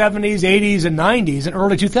 60s, 70s, 80s, and 90s and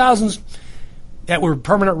early 2000s that were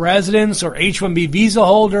permanent residents or H-1B visa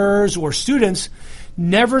holders or students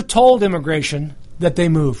never told immigration that they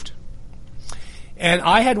moved. And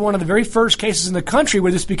I had one of the very first cases in the country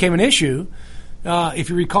where this became an issue. If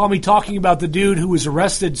you recall me talking about the dude who was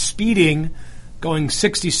arrested speeding, going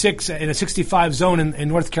 66 in a 65 zone in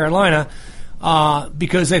North Carolina,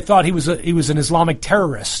 because they thought he was an Islamic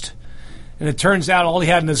terrorist. And it turns out all he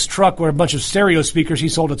had in his truck were a bunch of stereo speakers he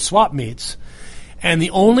sold at swap meets. And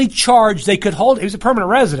the only charge they could hold, he was a permanent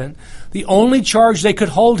resident, the only charge they could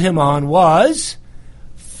hold him on was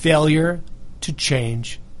failure to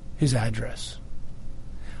change his address.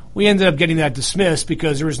 We ended up getting that dismissed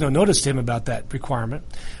because there was no notice to him about that requirement.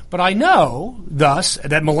 But I know, thus,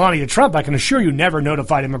 that Melania Trump, I can assure you, never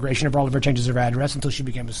notified immigration of all of her changes of address until she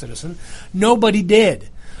became a citizen. Nobody did.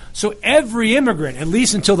 So every immigrant, at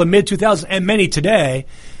least until the mid-2000s, and many today,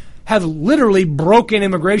 have literally broken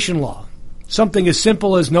immigration law. Something as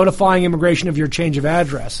simple as notifying immigration of your change of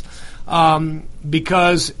address.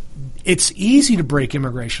 Because it's easy to break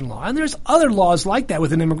immigration law. And there's other laws like that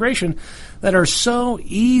within immigration that are so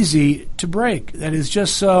easy to break. That is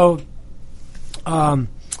just so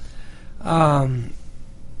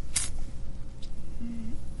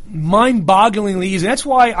mind-bogglingly easy. That's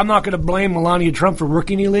why I'm not going to blame Melania Trump for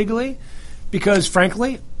working illegally, because,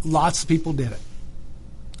 frankly, lots of people did it.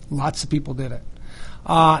 Lots of people did it.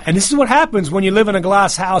 And this is what happens when you live in a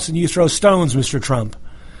glass house and you throw stones, Mr. Trump.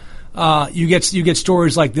 You get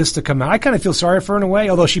stories like this to come out. I kind of feel sorry for her in a way,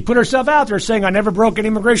 although she put herself out there saying, I never broke any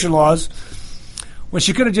immigration laws, when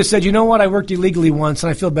she could have just said, you know what, I worked illegally once, and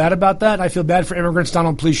I feel bad about that. I feel bad for immigrants.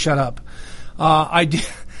 Donald, please shut up. I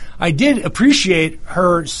did appreciate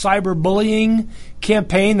her cyberbullying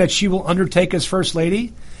campaign that she will undertake as First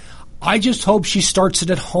Lady. I just hope she starts it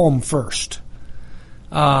at home first,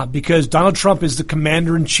 because Donald Trump is the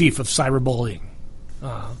commander-in-chief of cyberbullying,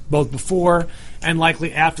 both before and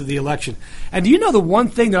likely after the election. And do you know the one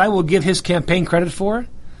thing that I will give his campaign credit for?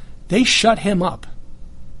 They shut him up.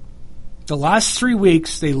 The last 3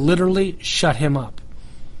 weeks, they literally shut him up.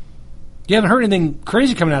 You haven't heard anything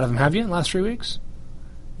crazy coming out of him, have you, in the last 3 weeks?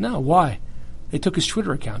 No. Why? They took his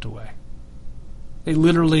Twitter account away. They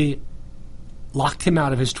literally locked him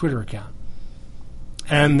out of his Twitter account.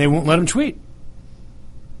 And they won't let him tweet.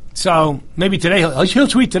 So maybe today, he'll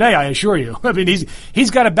tweet today, I assure you. I mean, he's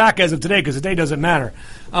got it back as of today because the day doesn't matter.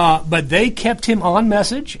 But they kept him on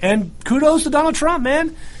message, and kudos to Donald Trump,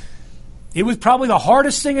 man. It was probably the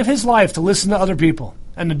hardest thing of his life to listen to other people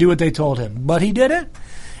and to do what they told him. But he did it.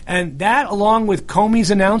 And that, along with Comey's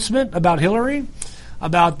announcement about Hillary,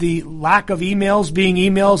 about the lack of emails being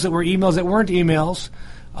emails that were emails that weren't emails,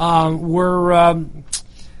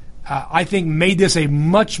 I think made this a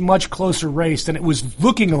much, much closer race than it was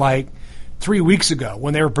looking like 3 weeks ago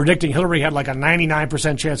when they were predicting Hillary had like a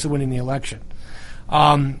 99% chance of winning the election.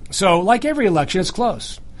 So like every election, it's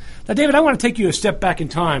close. Now, David, I want to take you a step back in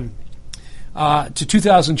time to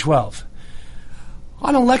 2012.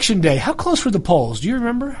 On Election Day, how close were the polls? Do you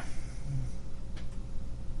remember?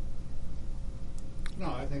 No,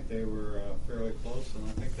 I think they were fairly close, and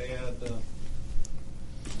I think they had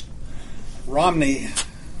Romney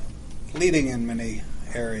leading in many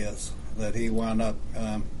areas that he wound up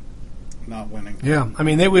not winning. Yeah, I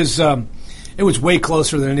mean, it was way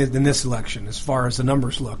closer than this election as far as the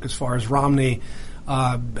numbers look, as far as Romney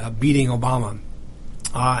beating Obama.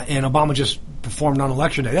 And Obama just performed on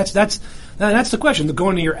Election Day. That's the question.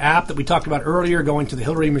 Going to your app that we talked about earlier, going to the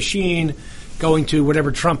Hillary machine, going to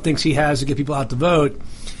whatever Trump thinks he has to get people out to vote.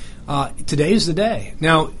 Today is the day.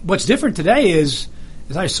 Now, what's different today is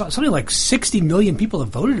I saw something like 60 million people have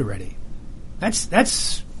voted already. That's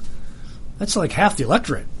like half the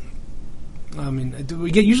electorate. I mean,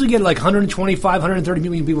 we usually get like 125, 130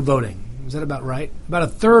 million people voting. Is that about right? About a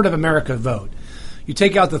third of America vote. You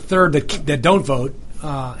take out the third that don't vote,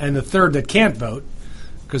 and the third that can't vote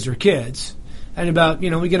because they're kids, and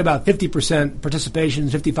we get about 50% participation,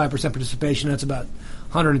 55% participation. That's about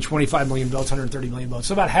 125 million votes, 130 million votes.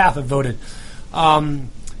 So about half have voted.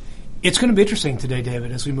 It's going to be interesting today,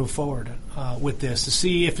 David, as we move forward with this to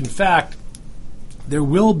see if, in fact, there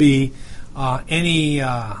will be any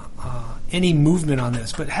movement on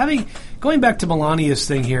this. But going back to Melania's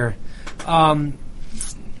thing here, I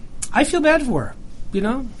feel bad for her,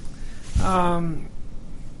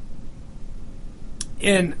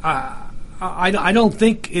 and I don't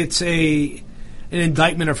think it's an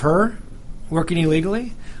indictment of her working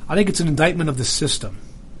illegally. I think it's an indictment of the system.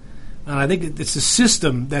 And I think it's the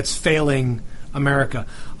system that's failing America.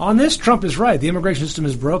 On this, Trump is right. The immigration system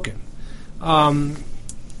is broken.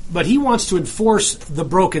 But he wants to enforce the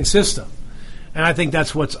broken system. And I think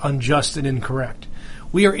that's what's unjust and incorrect.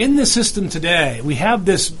 We are in this system today. We have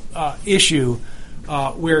this issue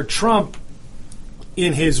where Trump,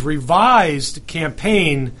 in his revised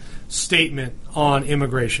campaign statement on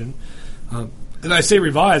immigration, and I say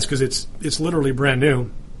revised because it's literally brand new.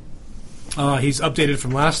 He's updated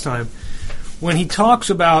from last time. When he talks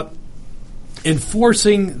about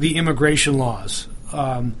enforcing the immigration laws,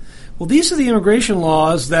 well, these are the immigration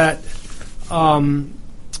laws that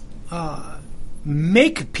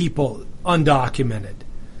make people undocumented,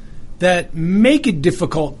 that make it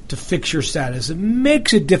difficult to fix your status. It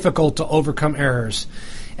makes it difficult to overcome errors.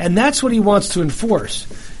 And that's what he wants to enforce.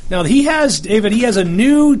 Now, he has a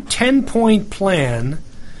new 10-point plan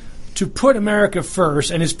to put America first,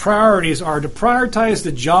 and his priorities are to prioritize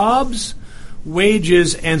the jobs,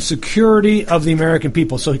 wages, and security of the American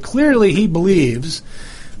people. So clearly he believes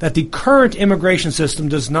that the current immigration system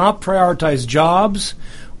does not prioritize jobs,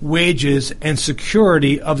 wages, and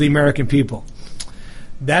security of the American people.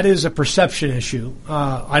 That is a perception issue.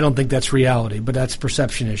 I don't think that's reality, but that's a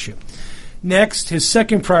perception issue. Next, his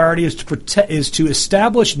second priority is to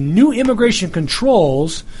establish new immigration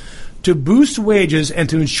controls to boost wages and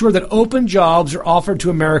to ensure that open jobs are offered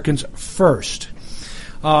to Americans first.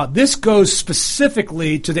 This goes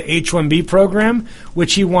specifically to the H-1B program,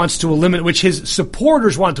 which he wants to eliminate, which his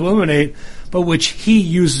supporters want to eliminate, but which he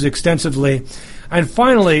uses extensively. And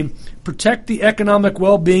finally, protect the economic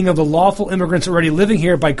well-being of the lawful immigrants already living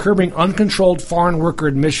here by curbing uncontrolled foreign worker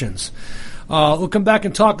admissions. We'll come back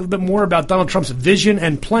and talk a little bit more about Donald Trump's vision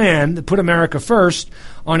and plan to put America first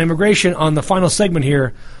on immigration on the final segment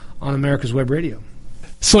here on America's Web Radio.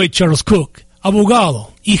 Soy Charles Cook,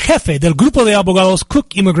 abogado y jefe del grupo de abogados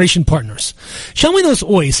Cook Immigration Partners. Llámenos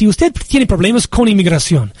hoy si usted tiene problemas con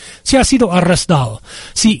inmigración, si ha sido arrestado,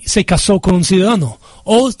 si se casó con un ciudadano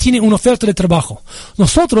o tiene una oferta de trabajo.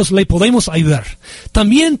 Nosotros le podemos ayudar.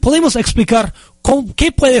 También podemos explicar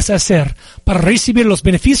qué puedes hacer para recibir los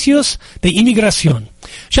beneficios de inmigración.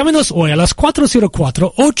 Llámenos hoy a las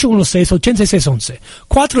 404-816-8611,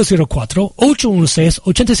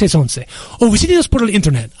 404-816-8611, o visítenos por el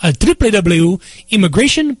internet al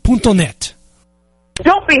www.immigration.net.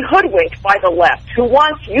 Don't be hoodwinked by the left, who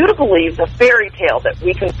wants you to believe the fairy tale that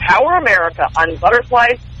we can power America on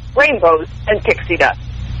butterflies, rainbows, and pixie dust.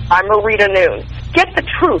 I'm Marita Noon. Get the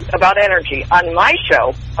truth about energy on my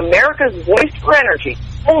show, America's Voice for Energy,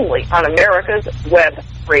 only on America's Web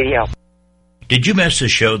Radio. Did you miss a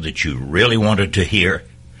show that you really wanted to hear?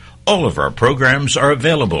 All of our programs are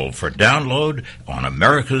available for download on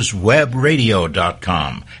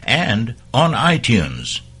americaswebradio.com and on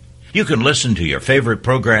iTunes. You can listen to your favorite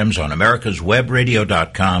programs on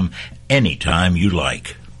americaswebradio.com anytime you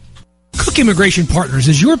like. Cook Immigration Partners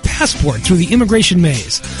is your passport through the immigration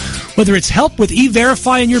maze. Whether it's help with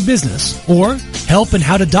E-Verify in your business, or help in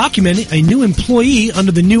how to document a new employee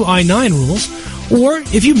under the new I-9 rules, or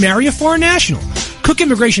if you marry a foreign national, Cook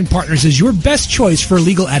Immigration Partners is your best choice for a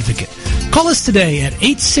legal advocate. Call us today at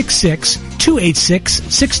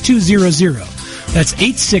 866-286-6200. That's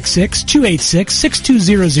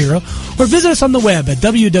 866-286-6200, or visit us on the web at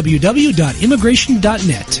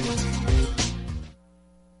www.immigration.net.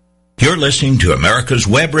 You're listening to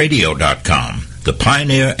americaswebradio.com, the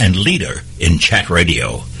pioneer and leader in chat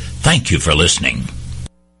radio. Thank you for listening.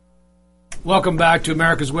 Welcome back to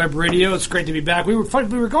America's Web Radio. It's great to be back. We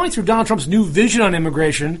were going through Donald Trump's new vision on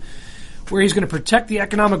immigration, where he's going to protect the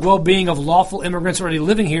economic well-being of lawful immigrants already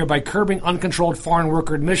living here by curbing uncontrolled foreign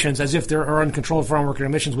worker admissions, as if there are uncontrolled foreign worker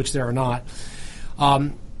admissions, which there are not.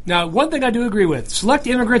 Now, one thing I do agree with, select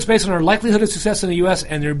immigrants based on their likelihood of success in the U.S.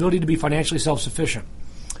 and their ability to be financially self-sufficient.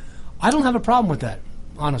 I don't have a problem with that,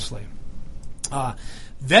 honestly.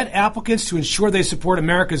 Vet applicants to ensure they support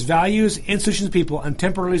America's values, institutions, people, and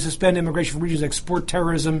temporarily suspend immigration from regions that export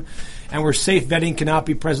terrorism and where safe vetting cannot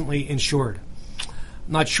be presently ensured.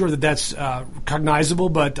 I'm not sure that that's cognizable,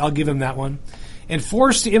 but I'll give him that one.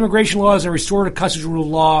 Enforce the immigration laws and restore the constitutional rule of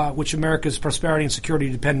law, which America's prosperity and security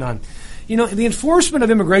depend on. You know, the enforcement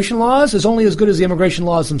of immigration laws is only as good as the immigration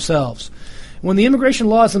laws themselves. When the immigration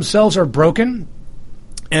laws themselves are broken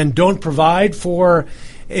and don't provide for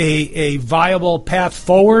a viable path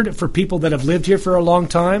forward for people that have lived here for a long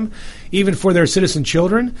time, even for their citizen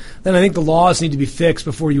children, then I think the laws need to be fixed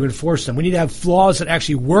before you enforce them. We need to have laws that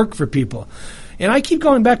actually work for people. And I keep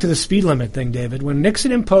going back to the speed limit thing, David. When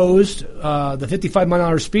Nixon imposed the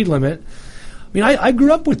 55-mile-an-hour speed limit, I mean, I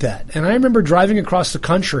grew up with that. And I remember driving across the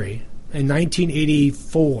country in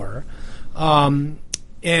 1984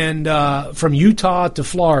 and from Utah to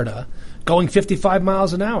Florida, going 55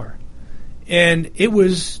 miles an hour. And it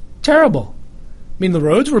was terrible. I mean, the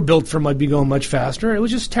roads were built for be going much faster. It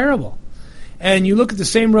was just terrible. And you look at the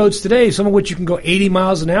same roads today, some of which you can go 80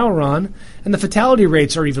 miles an hour on, and the fatality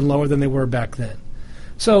rates are even lower than they were back then.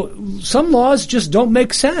 So some laws just don't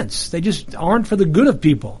make sense. They just aren't for the good of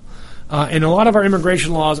people. And a lot of our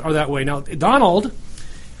immigration laws are that way. Now, Donald,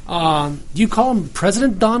 do you call him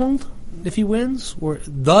President Donald if he wins? Or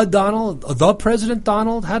the Donald, the President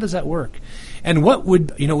Donald? How does that work? And what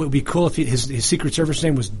would, it would be cool if his Secret Service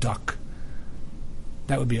name was Duck.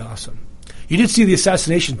 That would be awesome. You did see the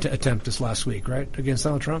assassination attempt this last week, right, against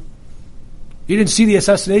Donald Trump? You didn't see the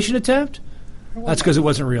assassination attempt? That's because it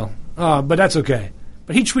wasn't real. But that's okay.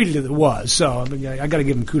 But he tweeted it was, so I got to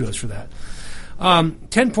give him kudos for that.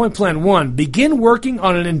 10-point plan. 1, begin working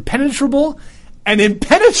on an impenetrable.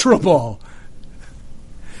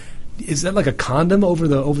 Is that like a condom over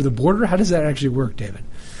the border? How does that actually work, David?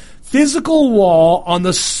 Physical wall on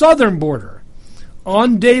the southern border.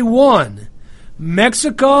 On day 1,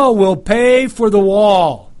 Mexico will pay for the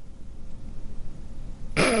wall.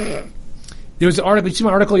 There was an article. Did you see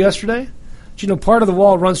my article yesterday? Did you know part of the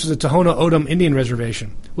wall runs through the Tohono O'odham Indian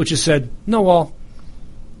Reservation, which has said, no wall.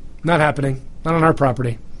 Not happening. Not on our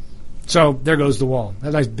property. So there goes the wall.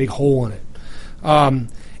 That nice big hole in it. And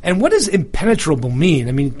what does impenetrable mean?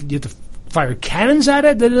 I mean, you have to fire cannons at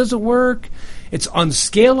it that it doesn't work. It's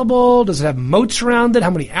unscalable. Does it have moats around it? How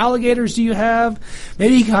many alligators do you have?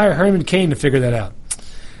 Maybe you can hire Herman Cain to figure that out.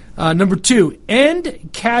 Number 2,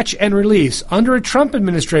 end, catch, and release. Under a Trump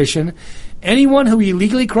administration, anyone who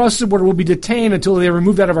illegally crosses the border will be detained until they are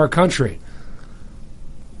removed out of our country.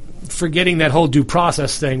 Forgetting that whole due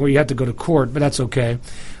process thing where you have to go to court, but that's okay.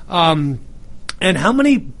 And how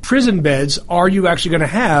many prison beds are you actually going to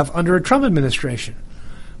have under a Trump administration?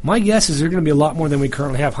 My guess is there are going to be a lot more than we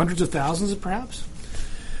currently have. Hundreds of thousands, perhaps?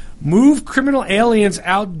 Move criminal aliens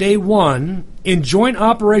out day 1 in joint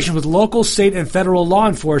operation with local, state, and federal law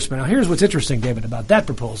enforcement. Now, here's what's interesting, David, about that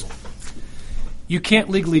proposal. You can't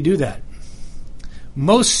legally do that.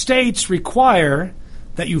 Most states require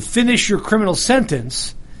that you finish your criminal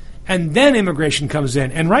sentence And then immigration comes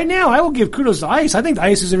in. And right now, I will give kudos to ICE. I think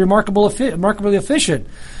ICE is remarkably efficient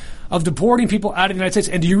of deporting people out of the United States.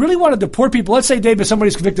 And do you really want to deport people? Let's say, David,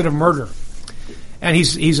 somebody's convicted of murder, and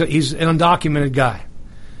he's an undocumented guy.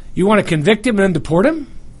 You want to convict him and then deport him?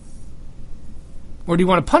 Or do you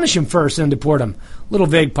want to punish him first and then deport him? Little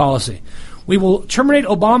vague policy. We will terminate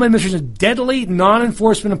Obama administration's deadly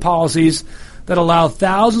non-enforcement policies that allow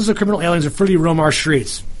thousands of criminal aliens to freely roam our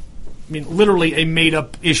streets. I mean, literally a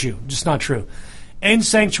made-up issue. Just not true. End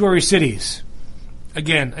sanctuary cities.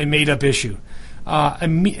 Again, a made-up issue.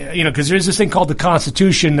 Because there's this thing called the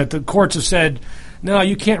Constitution that the courts have said, no,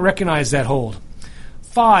 you can't recognize that hold.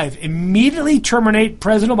 5, immediately terminate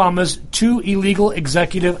President Obama's 2 illegal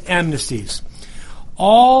executive amnesties.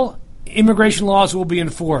 All immigration laws will be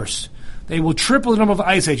enforced. They will triple the number of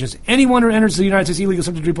ICE agents. Anyone who enters the United States illegally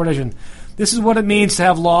subject to deportation. This is what it means to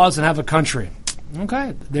have laws and have a country.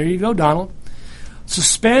 Okay, there you go, Donald.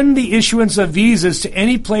 Suspend the issuance of visas to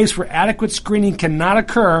any place where adequate screening cannot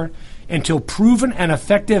occur until proven and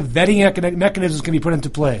effective vetting mechanisms can be put into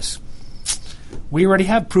place. We already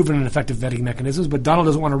have proven and effective vetting mechanisms, but Donald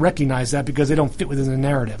doesn't want to recognize that because they don't fit within the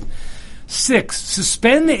narrative. 6,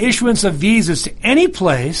 suspend the issuance of visas to any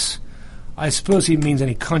place, I suppose he means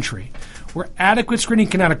any country, where adequate screening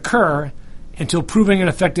cannot occur until proving an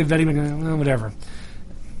effective vetting mechanism, whatever.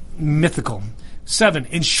 Mythical. 7,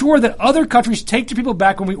 ensure that other countries take their people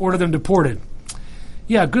back when we order them deported.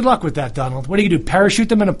 Yeah, good luck with that, Donald. What do you do, parachute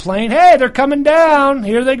them in a plane? Hey, they're coming down.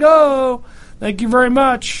 Here they go. Thank you very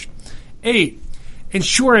much. 8,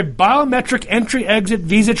 ensure a biometric entry-exit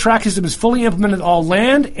visa track system is fully implemented at all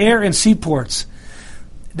land, air, and seaports.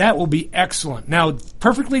 That will be excellent. Now,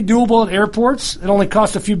 perfectly doable at airports. It only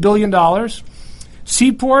costs a few $1 billion.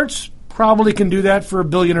 Seaports probably can do that for $1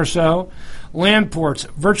 billion or so. Land ports,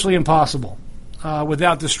 virtually impossible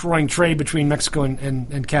without destroying trade between Mexico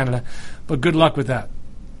and Canada. But good luck with that.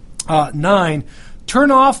 9, turn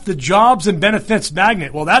off the jobs and benefits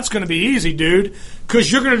magnet. Well, that's going to be easy, dude,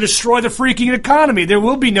 because you're going to destroy the freaking economy. There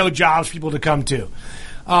will be no jobs for people to come to.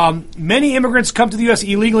 Many immigrants come to the U.S.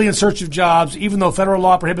 illegally in search of jobs, even though federal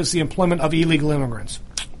law prohibits the employment of illegal immigrants.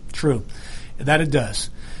 True. That it does.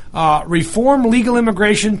 Reform legal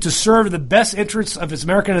immigration to serve the best interests of its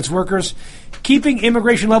America and its workers, keeping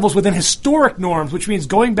immigration levels within historic norms, which means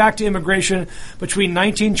going back to immigration between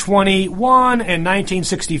 1921 and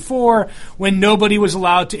 1964, when nobody was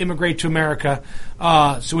allowed to immigrate to America,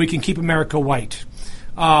 so we can keep America white.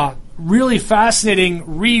 Really fascinating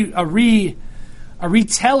a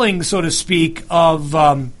retelling, so to speak,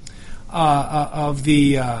 of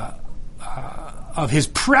his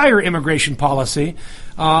prior immigration policy,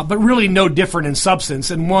 but really no different in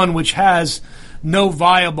substance, and one which has no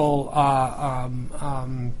viable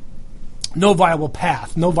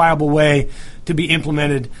path, no viable way to be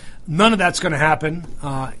implemented. None of that's going to happen.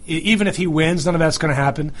 Even if he wins, none of that's going to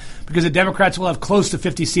happen because the Democrats will have close to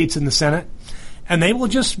 50 seats in the Senate, and they will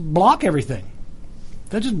just block everything.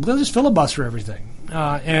 They'll just filibuster everything.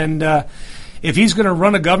 And if he's going to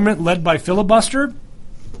run a government led by filibuster,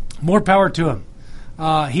 more power to him.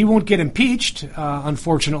 He won't get impeached,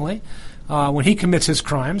 unfortunately, when he commits his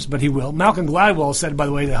crimes, but he will. Malcolm Gladwell said, by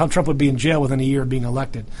the way, that Trump would be in jail within a year of being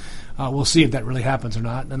elected. We'll see if that really happens or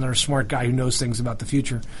not. And they're a smart guy who knows things about the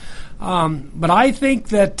future. But I think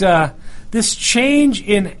that this change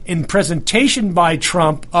in presentation by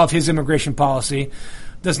Trump of his immigration policy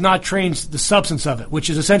does not change the substance of it, which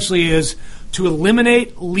is essentially is to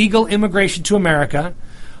eliminate legal immigration to America,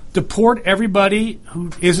 deport everybody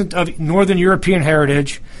who isn't of Northern European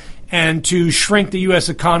heritage, and to shrink the U.S.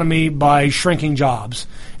 economy by shrinking jobs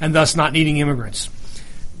and thus not needing immigrants.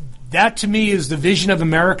 That, to me, is the vision of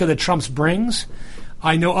America that Trump brings.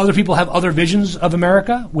 I know other people have other visions of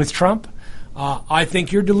America with Trump. I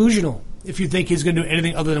think you're delusional if you think he's going to do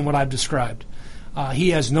anything other than what I've described. He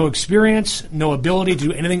has no experience, no ability to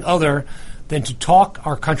do anything other than to talk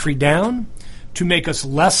our country down, to make us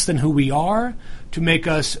less than who we are, to make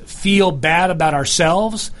us feel bad about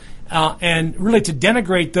ourselves, and really to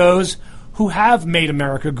denigrate those who have made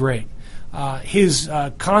America great. His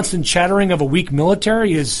constant chattering of a weak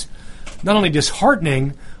military is not only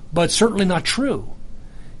disheartening, but certainly not true.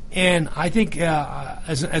 And I think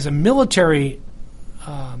as a military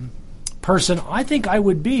person, I think I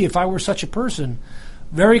would be, if I were such a person,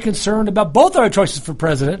 very concerned about both our choices for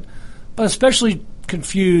president, but especially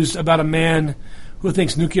confused about a man who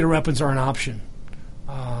thinks nuclear weapons are an option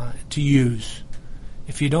to use.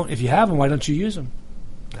 If you have them, why don't you use them?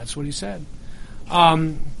 That's what he said.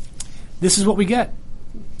 This is what we get.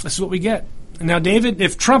 This is what we get. Now, David,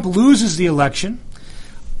 if Trump loses the election,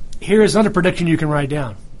 here is another prediction you can write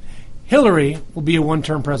down. Hillary will be a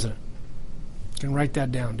one-term president. You can write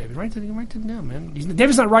that down, David. Write that down, man.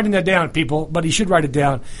 David's not writing that down, people, but he should write it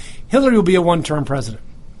down. Hillary will be a one-term president.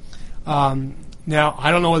 Now,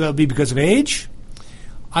 I don't know whether it'll be because of age.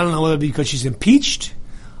 I don't know whether it'll be because she's impeached.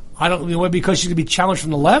 I don't know whether because she's going to be challenged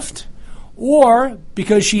from the left or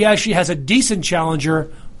because she actually has a decent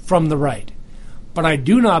challenger from the right. But I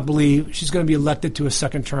do not believe she's going to be elected to a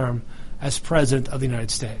second term as president of the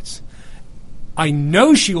United States. I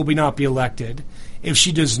know she will not be elected if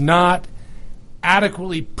she does not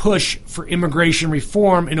adequately push for immigration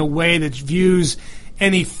reform in a way that views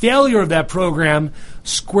any failure of that program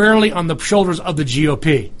squarely on the shoulders of the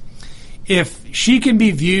GOP. If she can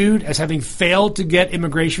be viewed as having failed to get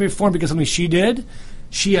immigration reform because of something she did,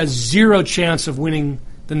 she has zero chance of winning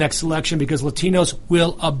the next election because Latinos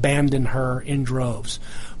will abandon her in droves.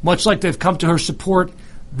 Much like they've come to her support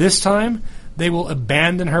this time, they will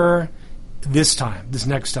abandon her this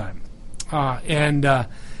next time.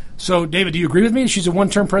 So, David, do you agree with me? She's a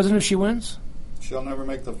one-term president if she wins? She'll never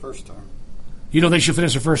make the first term. You don't think she'll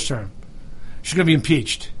finish her first term? She's going to be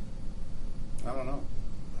impeached. I don't know.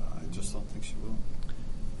 I just don't think she will.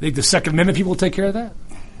 Think the Second Amendment people will take care of that?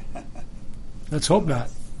 Let's hope not.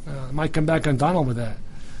 I might come back on Donald with that.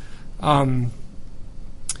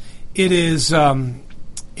 It is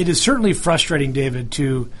certainly frustrating, David,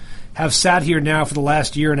 to have sat here now for the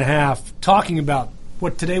last year and a half talking about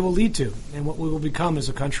what today will lead to and what we will become as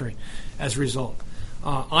a country as a result.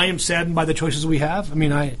 I am saddened by the choices we have. I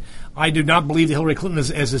mean, I do not believe that Hillary Clinton is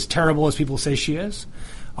as terrible as people say she is.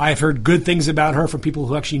 I have heard good things about her from people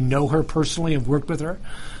who actually know her personally and have worked with her.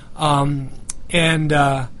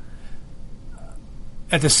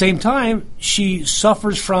 At the same time, she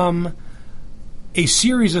suffers from a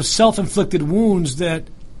series of self-inflicted wounds that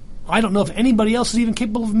I don't know if anybody else is even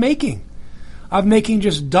capable of making. Of making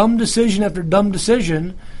just dumb decision after dumb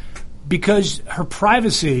decision because her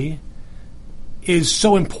privacy is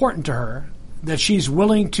so important to her that she's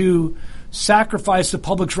willing to sacrifice the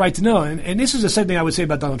public's right to know. And this is the same thing I would say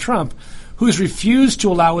about Donald Trump, who's refused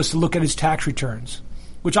to allow us to look at his tax returns,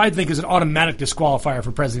 which I think is an automatic disqualifier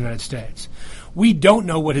for President of the United States. We don't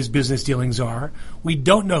know what his business dealings are. We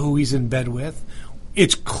don't know who he's in bed with.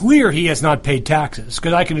 It's clear he has not paid taxes,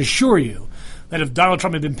 because I can assure you that if Donald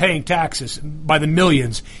Trump had been paying taxes by the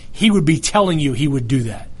millions, he would be telling you he would do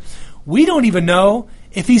that. We don't even know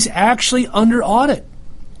if he's actually under audit.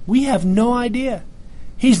 We have no idea.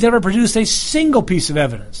 He's never produced a single piece of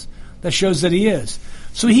evidence that shows that he is.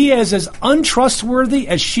 So he is as untrustworthy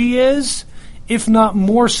as she is, if not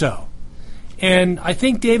more so. And I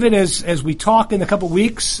think, David, as we talk in a couple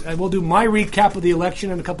weeks, and we'll do my recap of the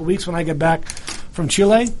election in a couple weeks when I get back from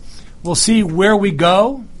Chile, we'll see where we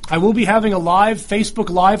go. I will be having a Facebook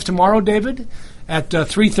Live tomorrow, David, at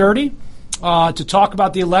 3:30 to talk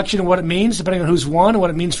about the election and what it means, depending on who's won and what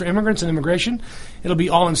it means for immigrants and immigration. It'll be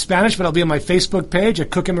all in Spanish, but it'll be on my Facebook page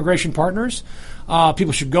at Cook Immigration Partners.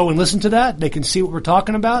 People should go and listen to that. They can see what we're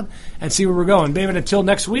talking about and see where we're going. David, until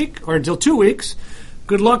next week, or until 2 weeks,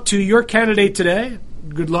 good luck to your candidate today.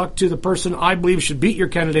 Good luck to the person I believe should beat your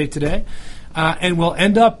candidate today. And we'll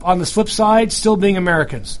end up on the flip side still being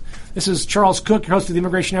Americans. This is Charles Cook, your host of the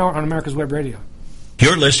Immigration Hour on America's Web Radio.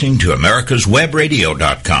 You're listening to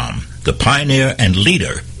America'sWebRadio.com, the pioneer and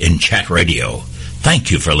leader in chat radio.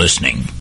 Thank you for listening.